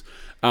 humans.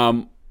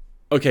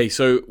 Okay,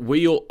 so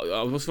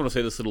I just want to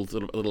say this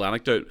little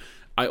anecdote.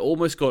 I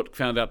almost got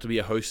found out to be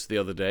a host the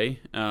other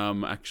day.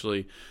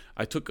 Actually,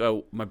 I took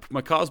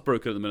my car's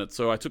broken at the minute,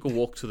 so I took a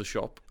walk to the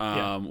shop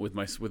with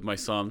my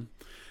son,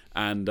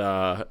 and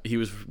he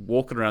was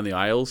walking around the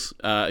aisles.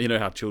 You know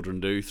how children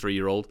do,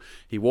 3-year-old.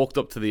 He walked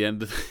up to the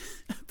end of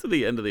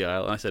the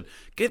aisle, and I said,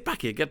 "Get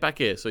back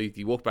here!" So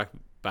he walked back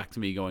to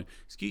me, going,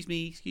 "Excuse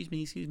me,"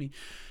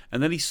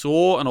 and then he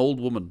saw an old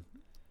woman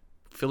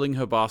filling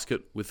her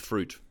basket with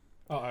fruit.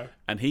 Uh-oh.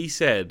 And he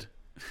said,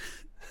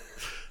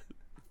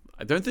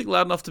 I don't think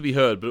loud enough to be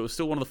heard, but it was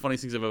still one of the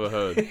funniest things I've ever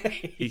heard.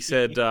 He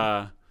said,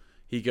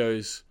 he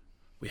goes,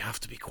 "We have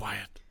to be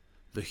quiet.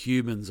 The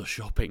humans are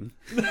shopping."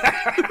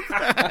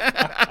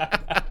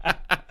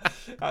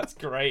 That's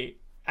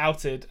great.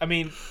 Outed. I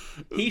mean,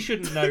 he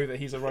shouldn't know that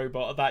he's a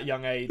robot at that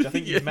young age. I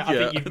think you've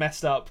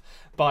messed up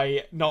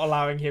by not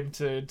allowing him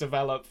to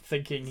develop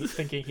thinking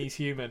he's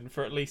human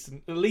for at least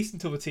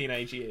until the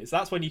teenage years.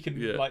 That's when you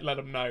can let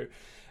him know.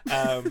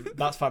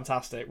 That's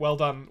fantastic. Well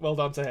done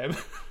to him.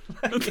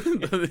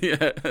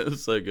 Yeah, it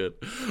was so good.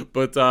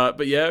 But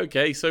yeah,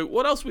 okay. So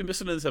what else are we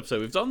missing in this episode?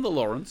 We've done the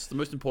Lawrence, the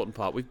most important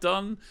part. We've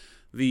done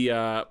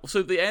the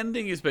so the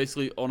ending is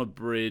basically on a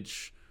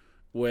bridge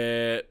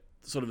where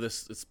sort of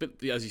this, it's a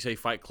bit, as you say,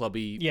 Fight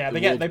Clubby. Yeah, the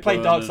they world play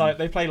burn Dark and- Side.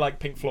 They play like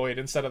Pink Floyd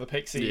instead of the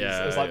Pixies.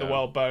 Yeah, It's like yeah. the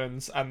world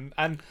burns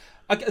and.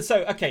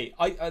 Okay,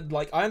 I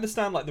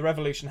understand like the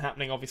revolution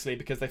happening obviously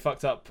because they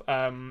fucked up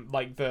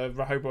like the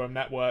Rehoboam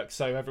network,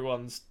 so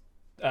everyone's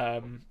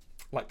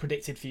like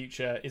predicted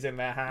future is in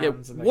their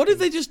hands. Yeah, And what if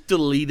they just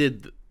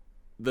deleted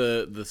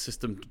the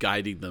system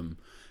guiding them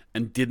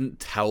and didn't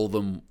tell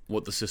them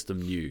what the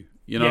system knew?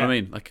 You know what I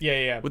mean? Like,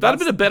 yeah. Would that have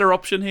been a better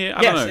option here?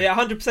 I don't know. Yes,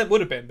 it 100% would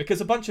have been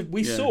because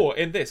we saw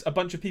in this a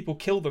bunch of people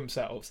kill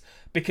themselves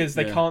because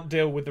they can't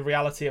deal with the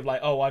reality of like,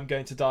 oh, I'm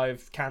going to die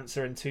of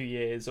cancer in 2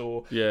 years,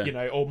 or you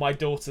know, or my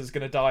daughter's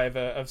going to die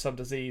of some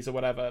disease or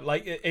whatever.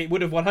 Like, it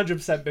would have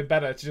 100% been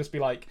better to just be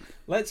like,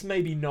 let's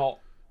maybe not.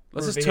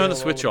 Let's just turn the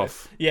switch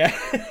off. Yeah,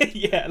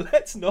 yeah.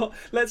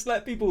 Let's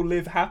let people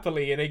live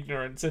happily in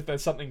ignorance if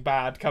there's something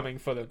bad coming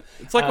for them.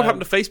 It's like what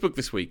happened to Facebook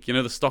this week. You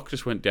know, the stock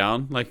just went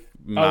down like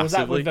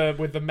massively. Was that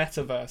with the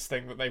metaverse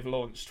thing that they've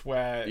launched,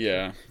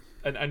 where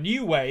a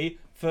new way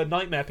for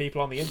nightmare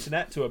people on the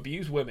internet to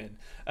abuse women,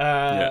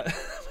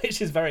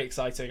 which is very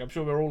exciting. I'm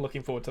sure we're all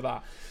looking forward to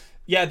that.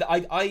 Yeah,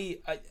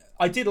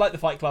 I did like the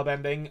Fight Club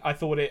ending. I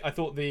thought the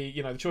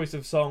the choice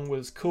of song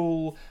was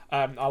cool.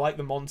 I like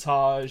the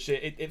montage.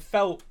 It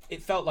felt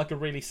like a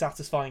really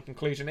satisfying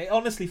conclusion. It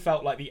honestly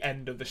felt like the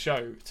end of the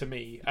show to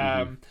me.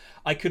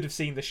 I could have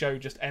seen the show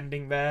just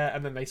ending there,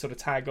 and then they sort of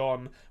tag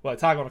on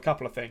a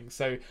couple of things.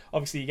 So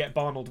obviously you get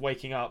Barnold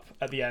waking up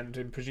at the end,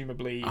 and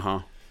presumably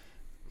I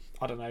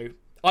don't know.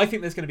 I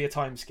think there's going to be a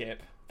time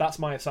skip. That's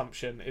my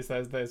assumption. Is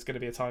there's going to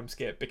be a time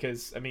skip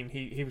because I mean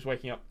he was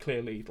waking up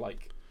clearly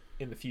like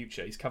in the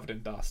future. He's covered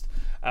in dust.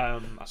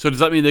 So does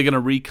that mean they're going to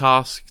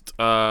recast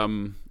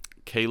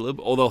Caleb?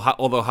 Or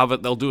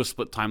they'll do a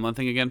split timeline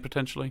thing again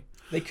potentially.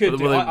 They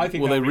could. I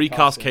think will they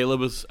recast him.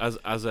 Caleb as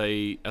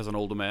an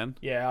older man?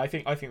 Yeah, I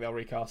think they'll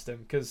recast him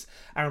because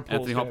Aaron Paul's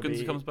Anthony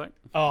Hopkins comes back.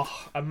 Oh,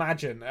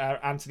 imagine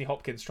Anthony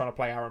Hopkins trying to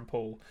play Aaron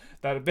Paul.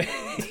 That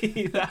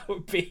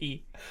would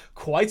be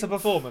quite a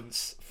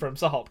performance from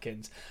Sir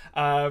Hopkins.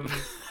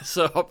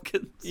 Sir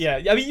Hopkins.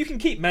 Yeah, I mean you can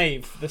keep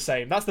Maeve the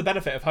same. That's the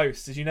benefit of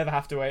hosts is you never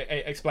have to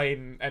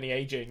explain any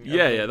aging.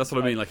 Yeah, that's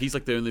what I mean. Like he's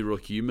like the only real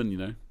human, you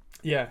know.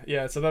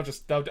 Yeah. So they'll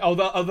just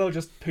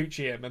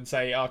poochie him and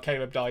say, "Oh,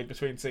 Caleb died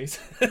between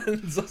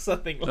seasons" or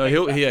something.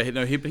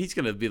 He's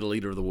going to be the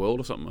leader of the world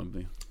or something. Won't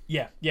he?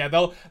 Yeah.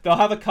 They'll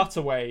have a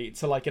cutaway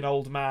to like an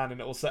old man,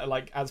 and it'll say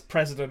like as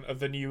president of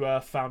the New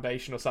Earth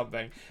Foundation or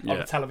something on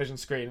the television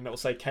screen, and it'll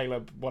say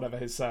Caleb, whatever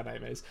his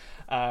surname is,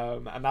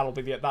 and that'll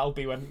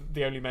be when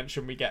the only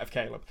mention we get of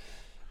Caleb.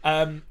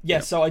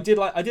 So I did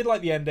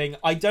like the ending.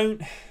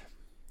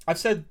 I've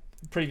said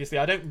previously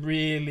I don't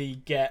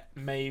really get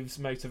Maeve's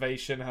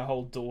motivation, her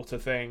whole daughter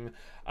thing,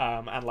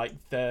 and like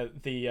the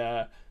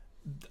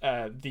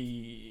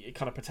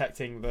kind of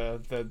protecting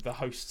the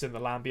hosts in the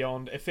land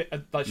beyond.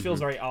 She feels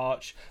very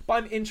arch, but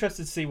I'm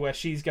interested to see where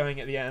she's going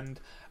at the end.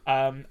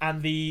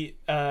 And the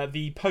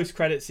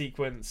post-credit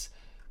sequence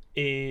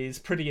is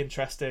pretty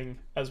interesting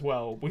as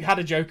well. We had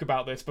a joke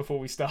about this before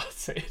we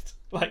started,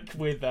 like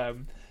with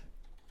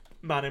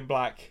Man in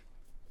Black,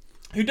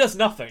 who does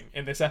nothing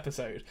in this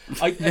episode.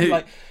 Like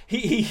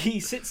he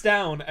sits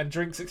down and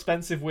drinks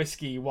expensive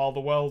whiskey while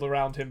the world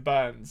around him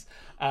burns.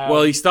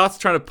 Well, he starts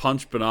trying to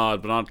punch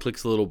Bernard. Bernard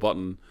clicks a little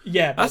button.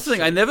 Yeah, that's the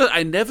thing. I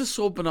never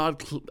saw Bernard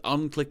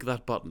unclick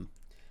that button.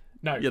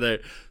 No, you know.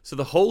 So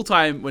the whole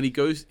time when he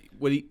goes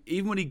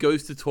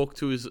to talk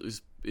to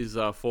his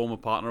former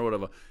partner or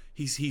whatever,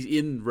 he's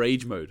in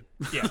rage mode.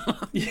 Yeah,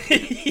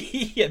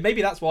 yeah.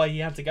 Maybe that's why he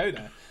had to go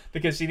there.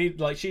 Because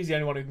she's the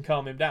only one who can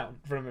calm him down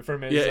from his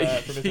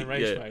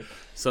enraged mode.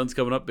 Sun's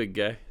coming up, big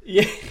guy.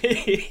 Yeah.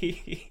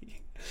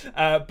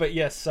 But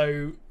yes,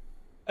 so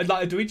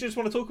do we just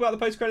want to talk about the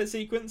post-credit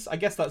sequence? I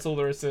guess that's all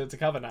there is to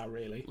cover now,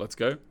 really. Let's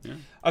go. Yeah.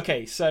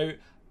 Okay, so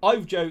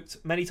I've joked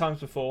many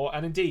times before,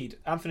 and indeed,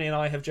 Anthony and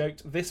I have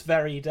joked this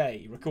very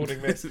day,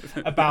 recording this,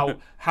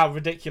 about how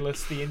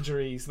ridiculous the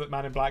injuries that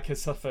Man in Black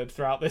has suffered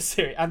throughout this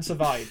series and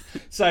survived.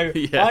 So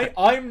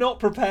I'm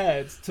not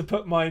prepared to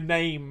put my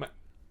name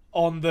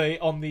on the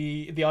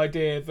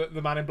idea that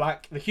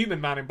the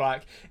human Man in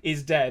Black,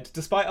 is dead,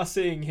 despite us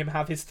seeing him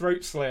have his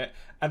throat slit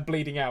and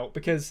bleeding out,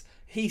 because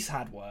he's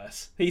had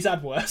worse. He's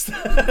had worse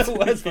than that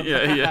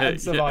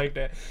and survived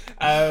it.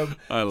 I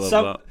love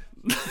that.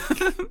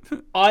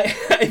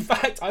 In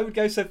fact, I would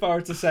go so far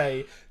as to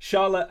say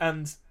Charlotte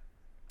and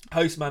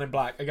host Man in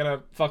Black are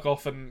gonna fuck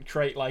off and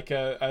create like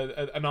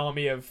an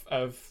army of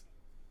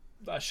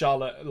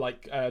Charlotte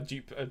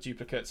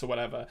duplicates or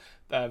whatever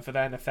for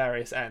their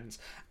nefarious ends.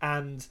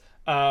 And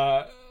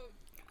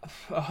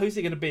who's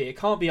it going to be? It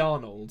can't be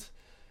Arnold.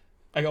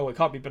 It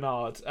can't be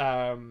Bernard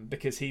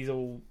because he's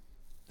all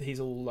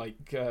like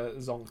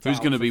zonked. Who's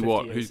going to be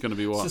what? Years. Who's going to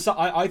be what? So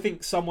I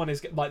think someone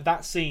is like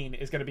that scene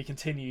is going to be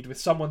continued with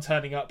someone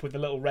turning up with the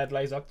little red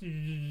laser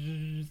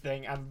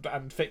thing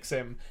and fix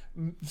him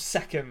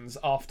seconds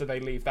after they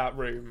leave that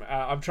room.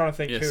 I'm trying to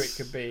think who it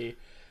could be.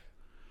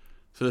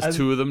 So there's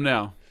two of them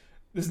now.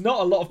 There's not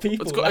a lot of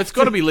people. It's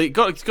got to be Lee.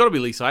 It's got to be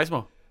Lee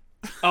Sizemore.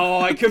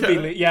 Oh, it could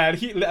be. Yeah,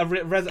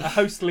 a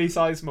host Lee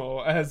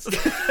Sizemore has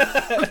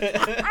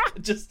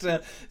just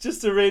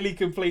to really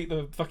complete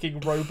the fucking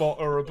robot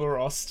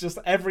Ouroboros. Just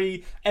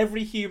every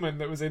human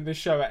that was in this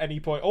show at any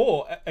point,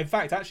 or in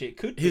fact, actually, it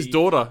could be his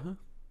daughter.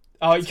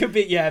 Oh, it could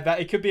be. Yeah,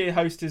 it could be a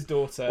host his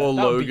daughter, or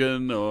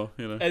Logan, or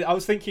I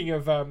was thinking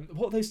of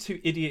what are those two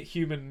idiot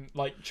human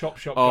like chop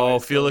shop. Oh,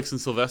 guys Felix called?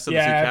 and Sylvester.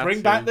 Yeah,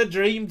 bring back the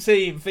dream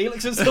team,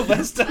 Felix and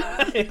Sylvester.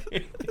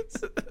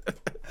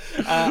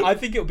 I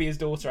think it would be his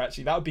daughter.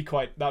 Actually, that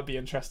would be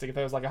interesting if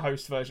there was like a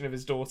host version of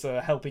his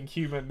daughter helping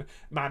human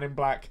Man in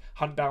Black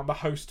hunt down the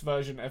host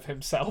version of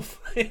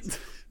himself.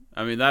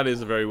 I mean, that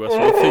is a very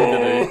Westworld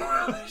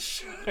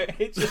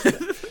thing to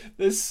do.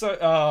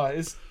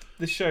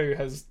 The show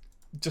has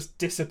just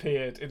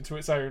disappeared into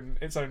its own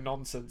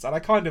nonsense, and I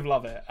kind of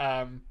love it.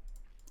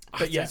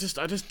 But yeah,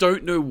 I just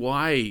don't know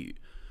why.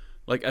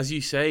 Like, as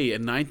you say, a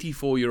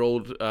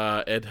 94-year-old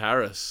Ed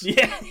Harris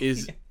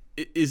is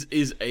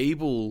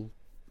able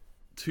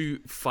to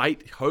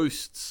fight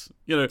hosts.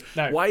 No.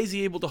 Why is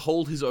he able to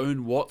hold his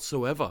own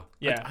whatsoever?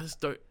 Yeah, I just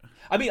don't.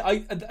 I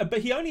mean, but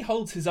he only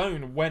holds his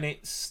own when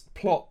it's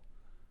plot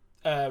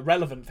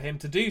relevant for him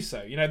to do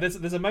so.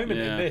 There's a moment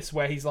in this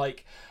where he's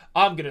like,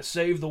 I'm gonna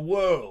save the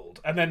world,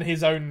 and then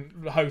his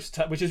own host,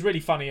 which is really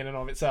funny in and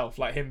of itself,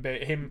 like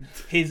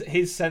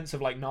his sense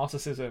of like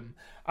narcissism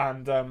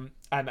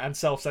and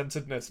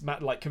self-centeredness,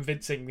 like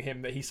convincing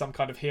him that he's some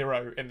kind of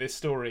hero in this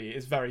story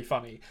is very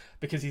funny,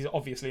 because he's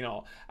obviously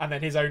not. And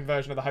then his own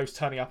version of the host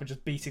turning up and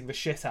just beating the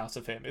shit out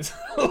of him is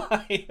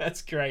like,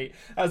 that's great.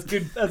 That's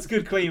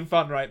good clean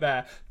fun right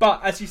there.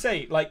 But as you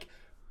say, like,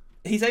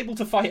 he's able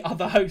to fight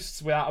other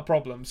hosts without a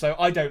problem. So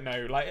I don't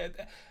know, like,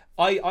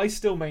 I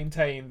still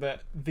maintain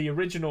that the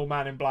original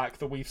Man in Black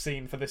that we've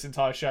seen for this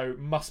entire show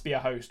must be a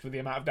host with the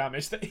amount of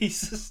damage that he's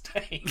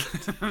sustained.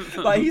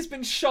 Like, he's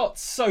been shot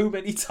so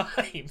many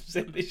times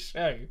in this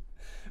show.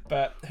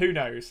 But who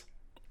knows?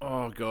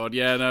 Oh god,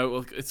 yeah, no.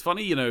 Well, it's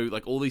funny,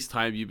 like all these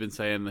time you've been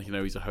saying,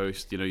 he's a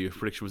host. Your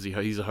prediction was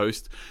he's a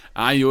host.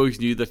 I always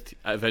knew that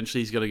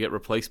eventually he's going to get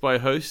replaced by a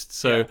host.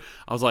 So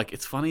I was like,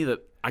 it's funny that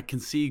I can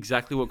see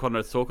exactly what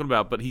Conrad's talking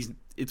about, but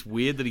it's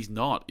weird that he's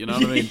not. You know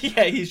what I mean?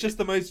 Yeah, he's just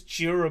the most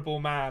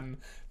durable man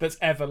that's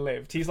ever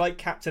lived. He's like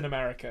Captain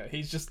America.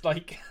 He's just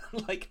like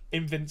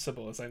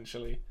invincible,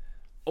 essentially.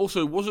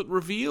 Also, was it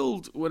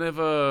revealed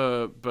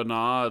whenever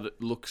Bernard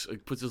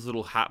puts his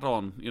little hat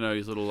on,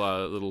 his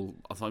little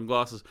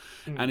sunglasses,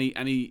 and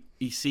he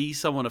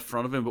sees someone in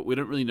front of him, but we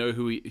don't really know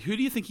who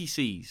do you think he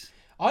sees?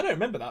 I don't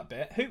remember that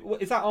bit. Who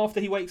is that after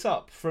he wakes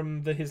up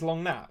from his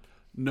long nap?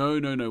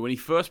 No. When he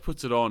first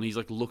puts it on, he's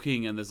like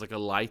looking, and there's like a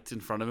light in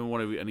front of him,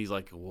 and he's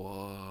like,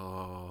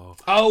 "Whoa!"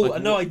 Oh,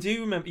 like, no, I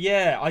do remember.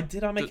 Yeah, I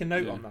make a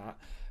note on that.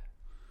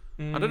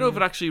 I don't know if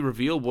it actually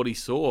revealed what he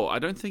saw. I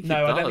don't think.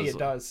 I don't think it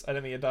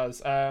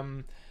does.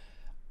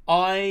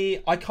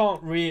 I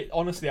can't really.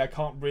 Honestly, I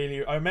can't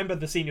really. I remember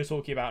the scene you're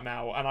talking about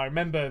now, and I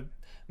remember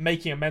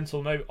making a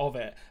mental note of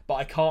it, but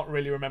I can't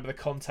really remember the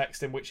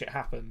context in which it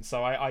happened.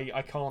 So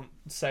I can't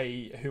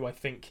say who I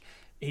think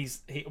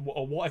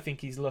or what I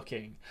think he's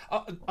looking.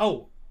 I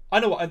know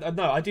what.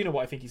 No, I do know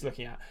what I think he's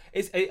looking at.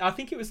 I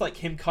think it was like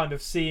him kind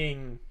of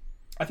seeing.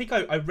 I think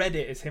I read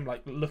it as him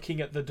like looking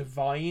at the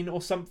divine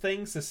or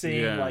something. So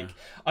seeing like,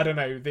 I don't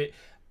know,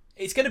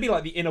 it's going to be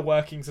like the inner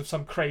workings of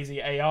some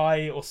crazy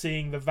AI, or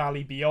seeing the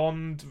valley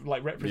beyond,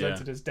 like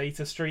represented as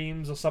data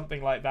streams or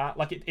something like that.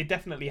 Like it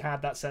definitely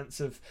had that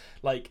sense of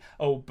like,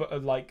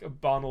 like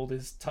Barnold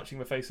is touching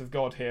the face of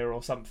God here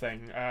or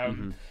something.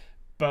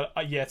 But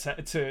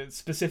to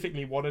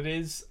specifically what it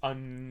is,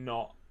 I'm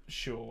not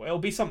sure. It'll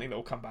be something that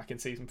will come back in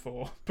season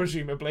 4,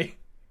 presumably.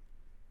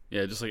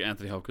 Yeah, just like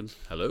Anthony Hopkins.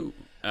 Hello.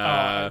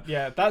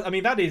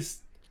 That is.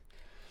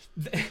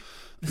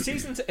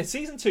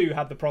 Season 2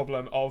 had the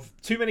problem of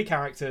too many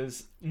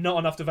characters, not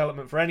enough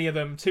development for any of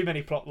them, too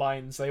many plot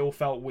lines. They all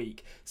felt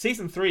weak.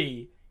 Season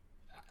 3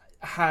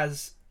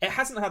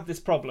 hasn't had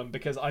this problem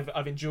because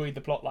I've enjoyed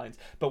the plot lines.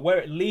 But where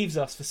it leaves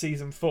us for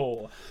season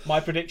 4, my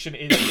prediction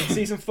is in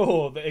season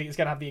 4 that it's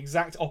going to have the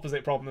exact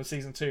opposite problem of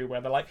season 2,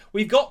 where they're like,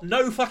 we've got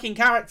no fucking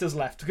characters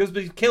left because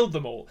we've killed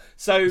them all.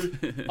 So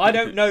I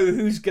don't know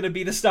who's going to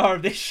be the star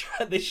of this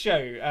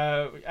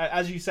show.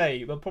 As you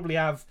say, they'll probably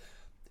have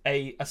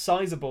a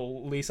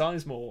sizable Lee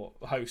Sizemore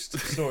host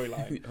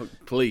storyline.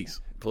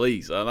 Please,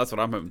 that's what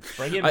I'm hoping.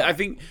 Bring him I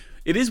think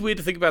it is weird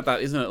to think about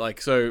that, isn't it?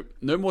 Like, so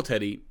no more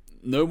Teddy.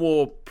 No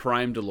more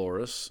Prime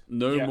Dolores.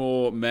 No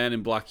more Man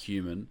in Black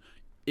human.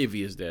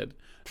 Ivy is dead.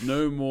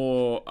 No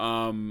more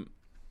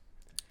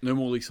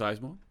Lee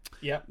Sizemore.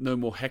 Yeah. No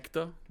more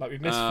Hector. Like, we've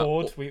missed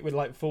Ford. We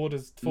like Ford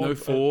as Ford. No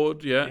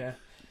Ford. Yeah.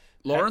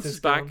 Lawrence Hector's is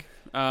back.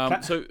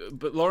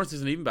 But Lawrence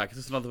isn't even back. It's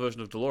just another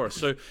version of Dolores.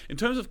 So in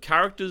terms of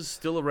characters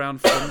still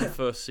around from the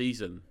first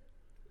season,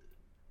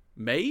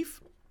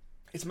 Maeve.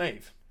 It's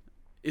Maeve.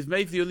 Is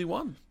Maeve the only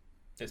one?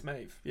 It's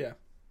Maeve. Yeah.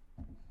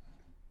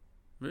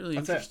 Really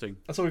interesting.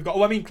 That's all we've got.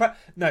 Oh, I mean,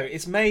 no,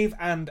 it's Maeve,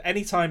 and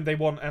anytime they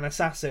want an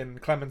assassin,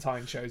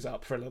 Clementine shows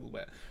up for a little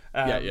bit.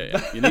 Yeah.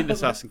 You need an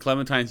assassin.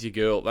 Clementine's your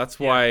girl. That's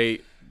why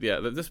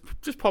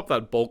just pop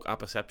that bulk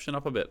apperception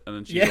up a bit, and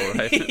then she's all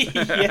right.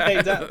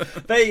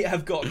 They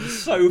have gotten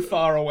so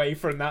far away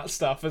from that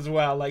stuff as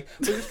well. Like,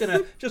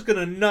 we're just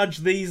gonna nudge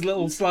these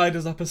little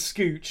sliders up a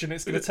scooch, and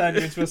it's gonna turn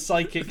you into a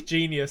psychic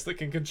genius that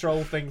can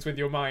control things with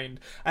your mind.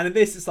 And in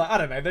this, it's like, I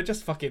don't know, they're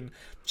just fucking.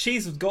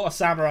 She's got a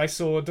samurai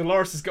sword.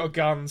 Dolores has got a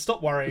gun.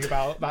 Stop worrying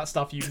about that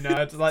stuff, you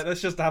nerd. Like,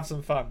 let's just have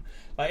some fun.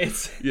 Like,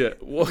 it's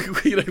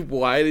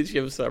why did she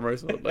have a samurai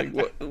sword? Like,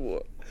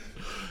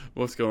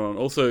 what's going on?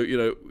 Also,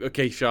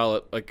 okay,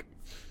 Charlotte, like,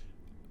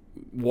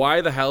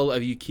 why the hell are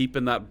you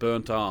keeping that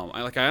burnt arm?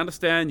 I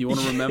understand you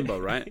want to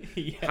remember, right?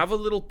 Have a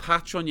little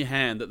patch on your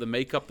hand that the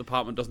makeup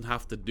department doesn't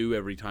have to do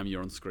every time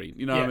you're on screen.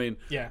 You know what I mean?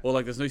 Yeah. Or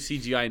like, there's no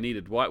CGI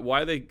needed. Why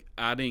are they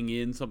adding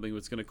in something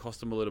that's going to cost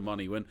them a lot of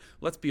money when,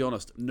 let's be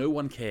honest, no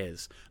one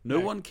cares. No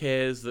one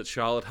cares that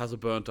Charlotte has a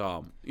burnt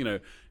arm.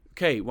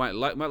 Okay, might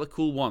look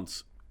cool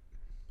once.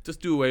 Just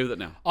do away with it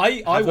now.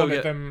 I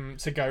wanted them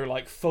to go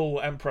like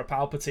full Emperor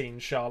Palpatine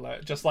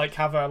Charlotte, just like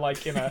have her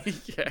like in a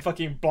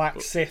fucking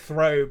black Sith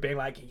robe, being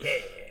like,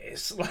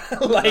 yes,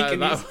 like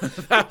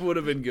that would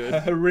have been good.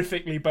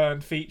 Horrifically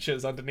burned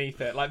features underneath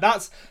it. Like,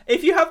 that's,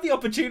 if you have the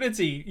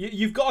opportunity,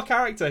 you've got a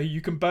character who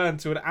you can burn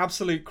to an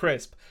absolute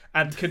crisp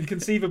and can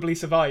conceivably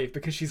survive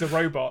because she's a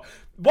robot.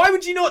 Why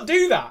would you not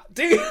do that?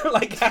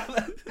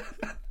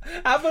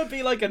 Have her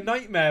be like a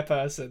nightmare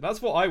person.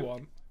 That's what I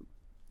want.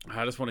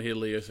 I just want to hear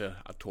Leah say,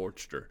 I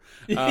torched her.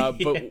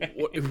 But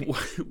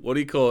what do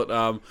you call it?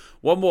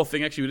 One more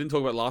thing, actually, we didn't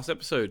talk about last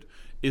episode,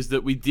 is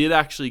that we did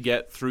actually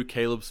get through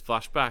Caleb's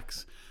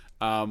flashbacks.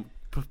 We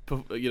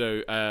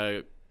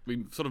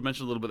sort of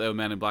mentioned a little bit there with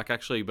Man in Black,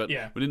 actually, but we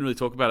didn't really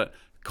talk about it.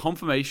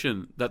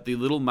 Confirmation that the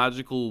little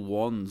magical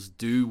wands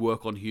do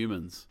work on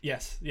humans.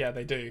 Yes, yeah,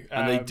 they do.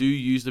 And they do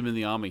use them in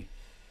the army.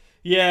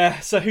 Yeah,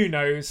 so who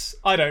knows?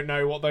 I don't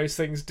know what those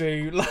things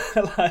do.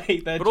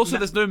 But also,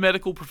 there's no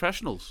medical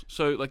professionals,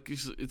 so like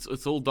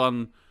it's all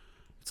done.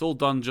 It's all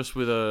done just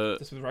with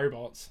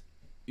robots.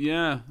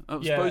 Yeah,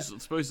 I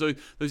suppose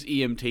those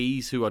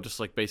EMTs who are just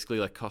like basically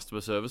like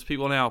customer service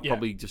people now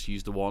probably just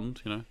use the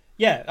wand.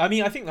 Yeah, I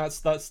mean, I think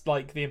that's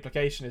like the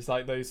implication is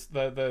like those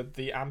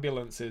the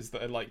ambulances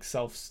that are like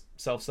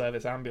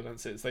self-service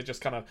ambulances. They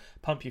just kind of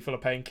pump you full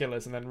of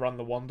painkillers and then run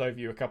the wand over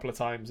you a couple of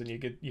times and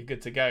you're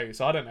good to go.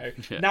 So I don't know,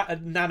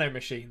 nano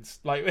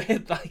machines like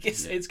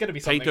it's going to be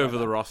something. Paint over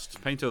the rust.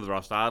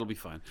 That'll be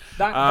fine.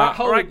 That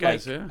whole, all right,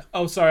 guys.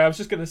 Oh, sorry, I was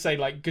just going to say,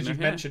 like, because you've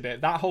mentioned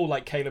it, that whole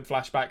like Caleb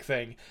flashback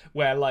thing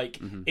where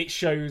like it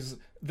shows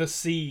the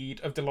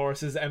seed of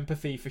Dolores'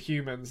 empathy for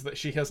humans that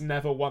she has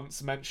never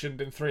once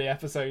mentioned in 3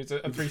 episodes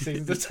and 3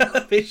 seasons of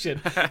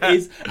television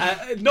is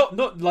not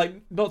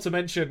to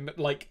mention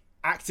like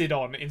acted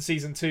on in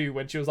season 2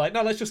 when she was like,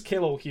 no, let's just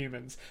kill all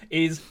humans,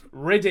 is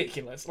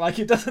ridiculous. Like,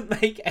 it doesn't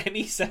make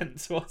any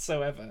sense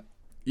whatsoever.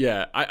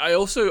 Yeah,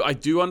 I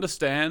do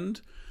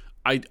understand.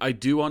 I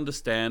do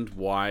understand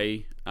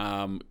why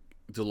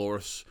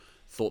Dolores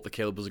thought that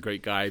Caleb was a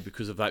great guy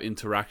because of that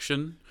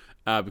interaction.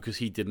 Because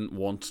he didn't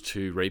want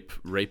to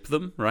rape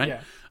them, right?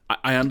 Yeah.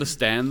 I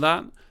understand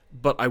that,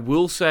 but I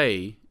will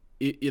say,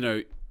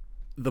 the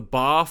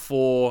bar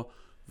for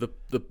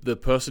the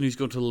person who's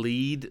going to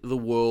lead the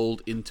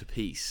world into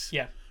peace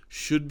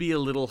should be a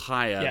little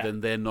higher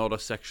than they're not a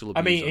sexual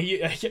abuser. I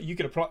mean, you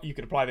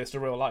could apply this to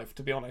real life,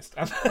 to be honest.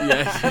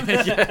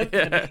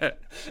 Yeah.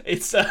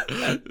 It's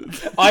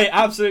I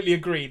absolutely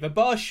agree. The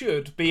bar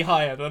should be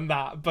higher than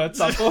that, but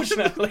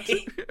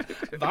unfortunately,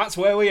 that's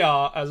where we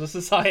are as a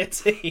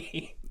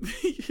society.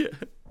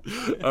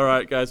 All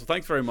right, guys. Well,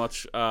 thanks very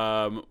much.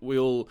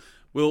 We'll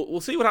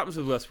see what happens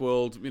with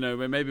Westworld.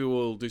 Maybe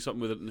we'll do something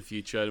with it in the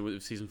future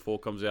if season 4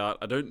 comes out.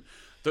 I don't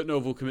know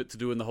if we'll commit to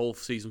doing the whole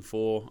season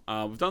 4.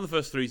 We've done the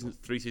first three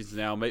seasons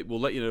now.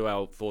 We'll let you know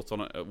our thoughts on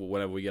it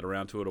whenever we get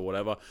around to it or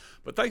whatever.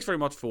 But thanks very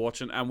much for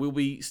watching, and we'll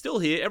be still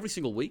here every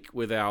single week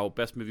with our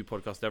best movie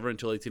podcast ever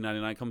until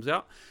 1899 comes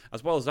out.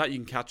 As well as that, you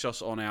can catch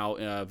us on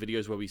our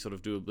videos where we sort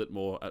of do a bit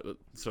more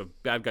sort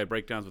of bad guy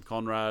breakdowns with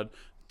Conrad,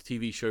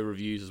 TV show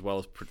reviews, as well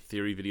as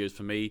theory videos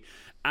for me.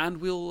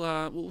 And we'll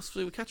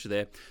catch you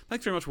there.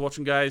 Thanks very much for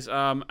watching, guys,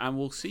 and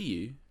we'll see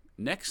you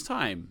next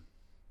time.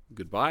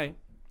 Goodbye.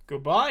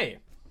 Goodbye.